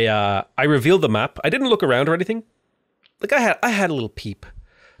 I revealed the map. I didn't look around or anything. Like, I had a little peep.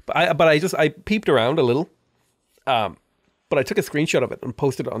 But I peeped around a little. But I took a screenshot of it and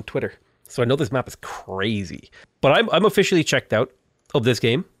posted it on Twitter. So I know this map is crazy. But I'm officially checked out of this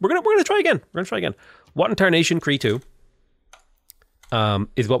game. We're gonna try again. We're gonna try again. What in Tarnation Cree 2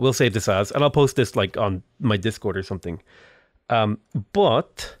 is what we'll save this as, and I'll post this like on my Discord or something.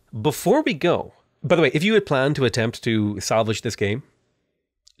 But before we go, by the way, if you had planned to attempt to salvage this game,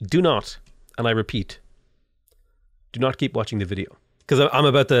 do not, and I repeat, do not keep watching the video. Because I'm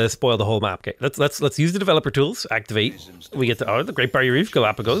about to spoil the whole map. Okay, let's use the developer tools. Activate. We get to the Great Barrier Reef,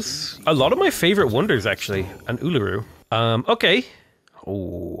 Galapagos. A lot of my favorite wonders actually, and Uluru. Okay.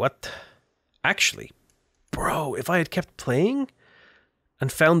 What? Actually, bro, if I had kept playing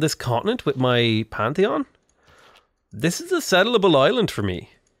and found this continent with my Pantheon, this is a settleable island for me.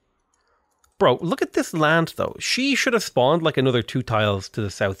 Bro, look at this land though. She should have spawned like another 2 tiles to the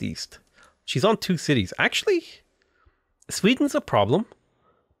southeast. She's on 2 cities. Actually, Sweden's a problem,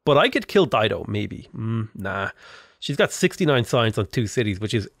 but I could kill Dido, maybe. Nah. She's got 69 signs on 2 cities,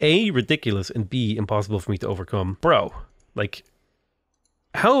 which is A, ridiculous, and B, impossible for me to overcome. Bro, like,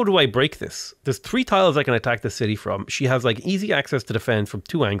 how do I break this? There's 3 tiles I can attack the city from. She has, like, easy access to defend from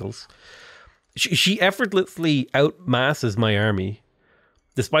 2 angles. She effortlessly outmasses my army,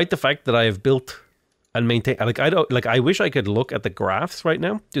 despite the fact that I have built and maintain, I wish I could look at the graphs right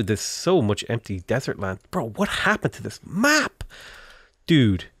now. Dude, there's so much empty desert land. Bro, what happened to this map?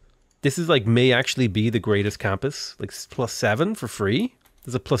 Dude, this is like, may actually be the greatest campus. Like +7 for free.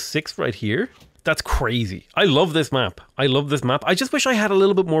 There's a +6 right here. That's crazy. I love this map. I love this map. I just wish I had a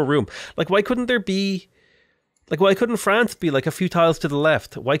little bit more room. Like, why couldn't there be, like, why couldn't France be like a few tiles to the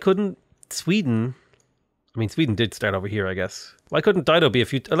left? Why couldn't Sweden... I mean, Sweden did start over here, I guess. Why couldn't Dido be a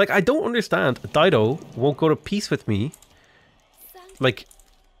few... Like, I don't understand. Dido won't go to peace with me. Like,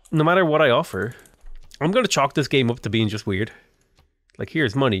 no matter what I offer. I'm going to chalk this game up to being just weird. Like,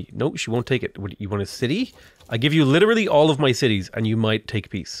 here's money. No, she won't take it. What, you want a city? I give you literally all of my cities, and you might take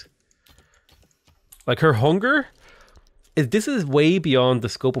peace. Like, her hunger... This is way beyond the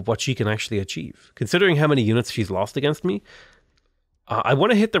scope of what she can actually achieve. Considering how many units she's lost against me... I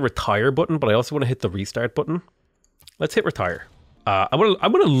want to hit the retire button, but I also want to hit the restart button. Let's hit retire. I want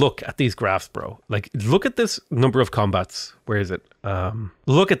to look at these graphs, bro. Like, look at this number of combats. Where is it?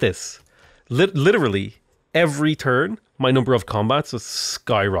 Look at this. Literally, every turn, my number of combats is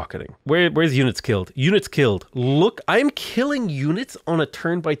skyrocketing. Where's units killed? Units killed. Look, I'm killing units on a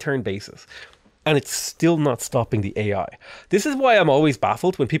turn-by-turn basis. And it's still not stopping the AI. This is why I'm always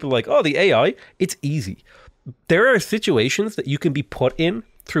baffled when people are like, oh, the AI, it's easy. There are situations that you can be put in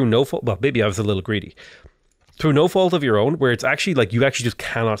through no fault. Well, maybe I was a little greedy. Through no fault of your own, where it's actually like you actually just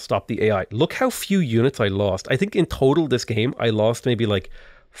cannot stop the AI. Look how few units I lost. I think in total this game, I lost maybe like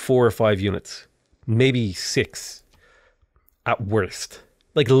 4 or 5 units. Maybe 6 at worst.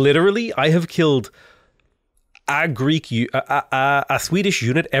 Like literally, I have killed a Swedish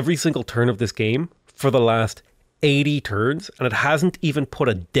unit every single turn of this game for the last 80 turns, and it hasn't even put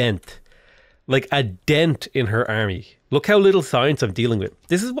a dent. Like a dent in her army. Look how little science I'm dealing with.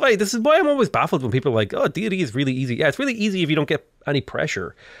 This is why I'm always baffled when people are like, oh, deity is really easy. Yeah, it's really easy if you don't get any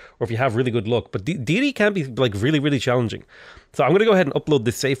pressure or if you have really good luck. But deity can be like really, really challenging. So I'm going to go ahead and upload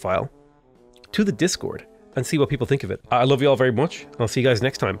this save file to the Discord and see what people think of it. I love you all very much. I'll see you guys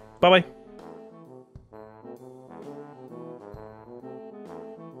next time. Bye-bye.